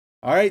Healer.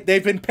 Alright,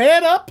 they've been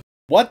paired up.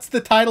 What's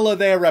the title of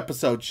their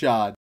episode,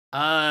 Shaun?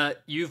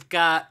 You've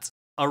got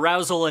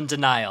Arousal and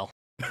Denial.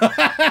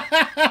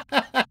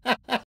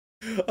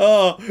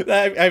 Oh,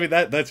 I mean,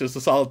 that's just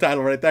a solid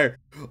title right there.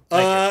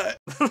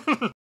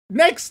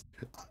 Next,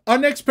 our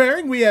next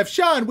pairing, we have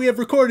Shaun. We have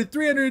recorded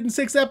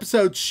 306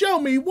 episodes. Show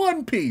me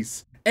One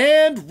Piece.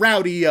 And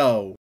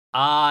Rowdy-O.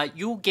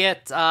 You'll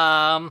get,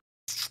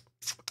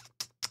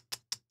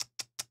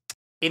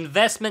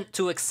 investment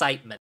to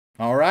excitement.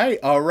 All right.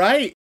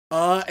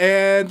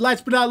 And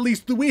last but not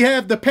least, we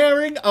have the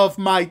pairing of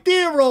My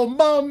Dear Old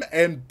Mum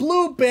and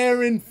Blue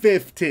Baron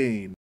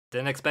 15.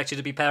 Didn't expect you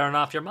to be pairing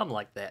off your mum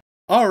like that.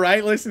 All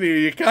right, listen here,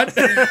 you cunt.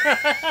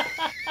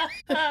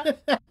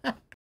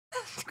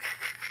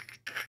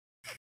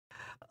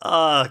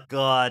 Oh,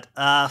 God.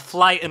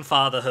 Flight and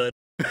fatherhood.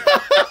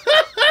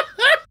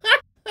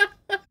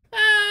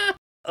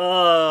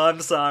 Oh,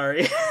 I'm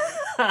sorry.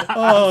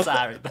 I'm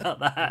sorry about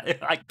that.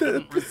 I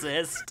couldn't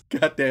resist.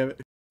 God damn it.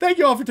 Thank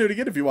you all for tuning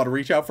in. If you want to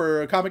reach out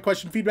for a comment,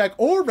 question, feedback,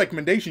 or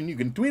recommendation, you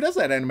can tweet us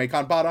at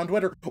AnimeConPod on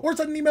Twitter, or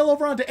send an email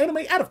over onto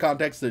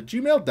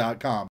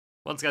animeoutofcontext@gmail.com.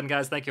 Once again,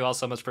 guys, thank you all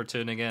so much for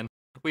tuning in.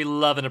 We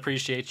love and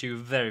appreciate you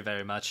very,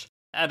 very much.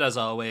 And as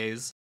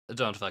always,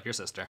 don't fuck your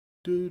sister.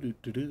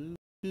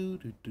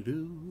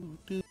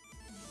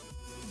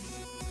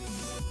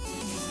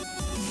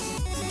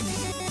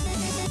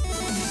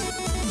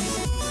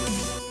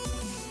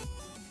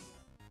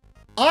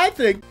 I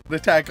think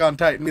Attack on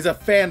Titan is a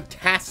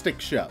fantastic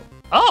show.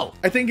 Oh!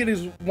 I think it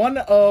is one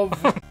of,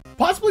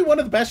 possibly one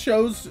of the best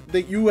shows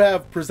that you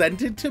have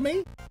presented to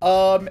me.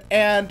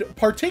 And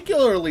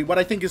particularly what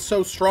I think is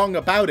so strong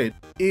about it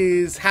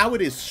is how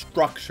it is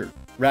structured,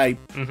 right?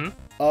 Mm-hmm.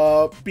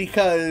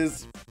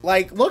 Because,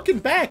 like, looking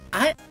back,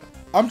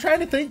 I'm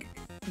trying to think,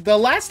 the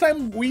last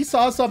time we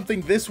saw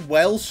something this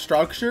well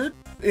structured,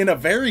 in a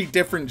very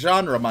different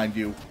genre, mind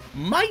you,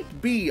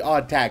 might be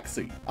Odd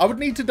Taxi. I would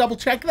need to double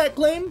check that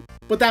claim,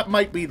 but that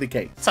might be the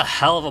case. It's a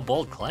hell of a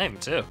bold claim,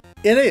 too.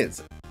 It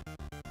is.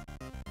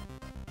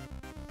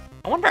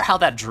 I wonder how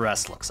that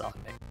dress looks on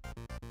me.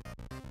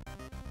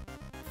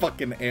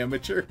 Fucking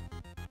amateur.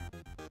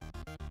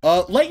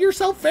 Let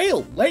yourself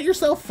fail. Let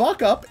yourself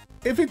fuck up.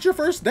 If it's your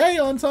first day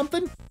on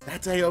something,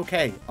 that's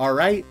a-okay,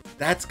 alright?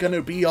 That's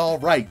gonna be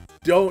alright.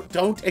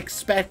 Don't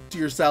expect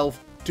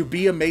yourself to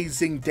be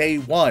amazing day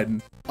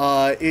one.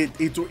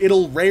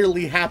 It'll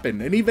rarely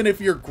happen. And even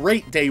if you're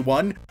great day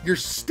one, you're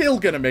still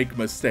gonna make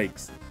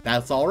mistakes.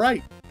 That's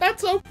alright.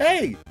 That's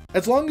okay.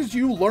 As long as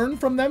you learn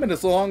from them and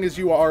as long as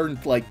you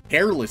aren't, like,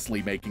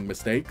 carelessly making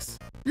mistakes,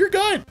 you're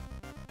good.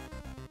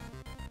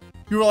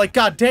 You were like,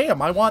 God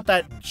damn, I want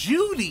that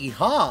Judy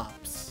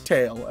Hopps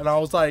tail. And I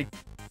was like,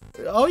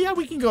 oh yeah,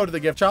 we can go to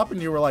the gift shop.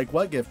 And you were like,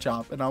 what gift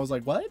shop? And I was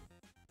like, what?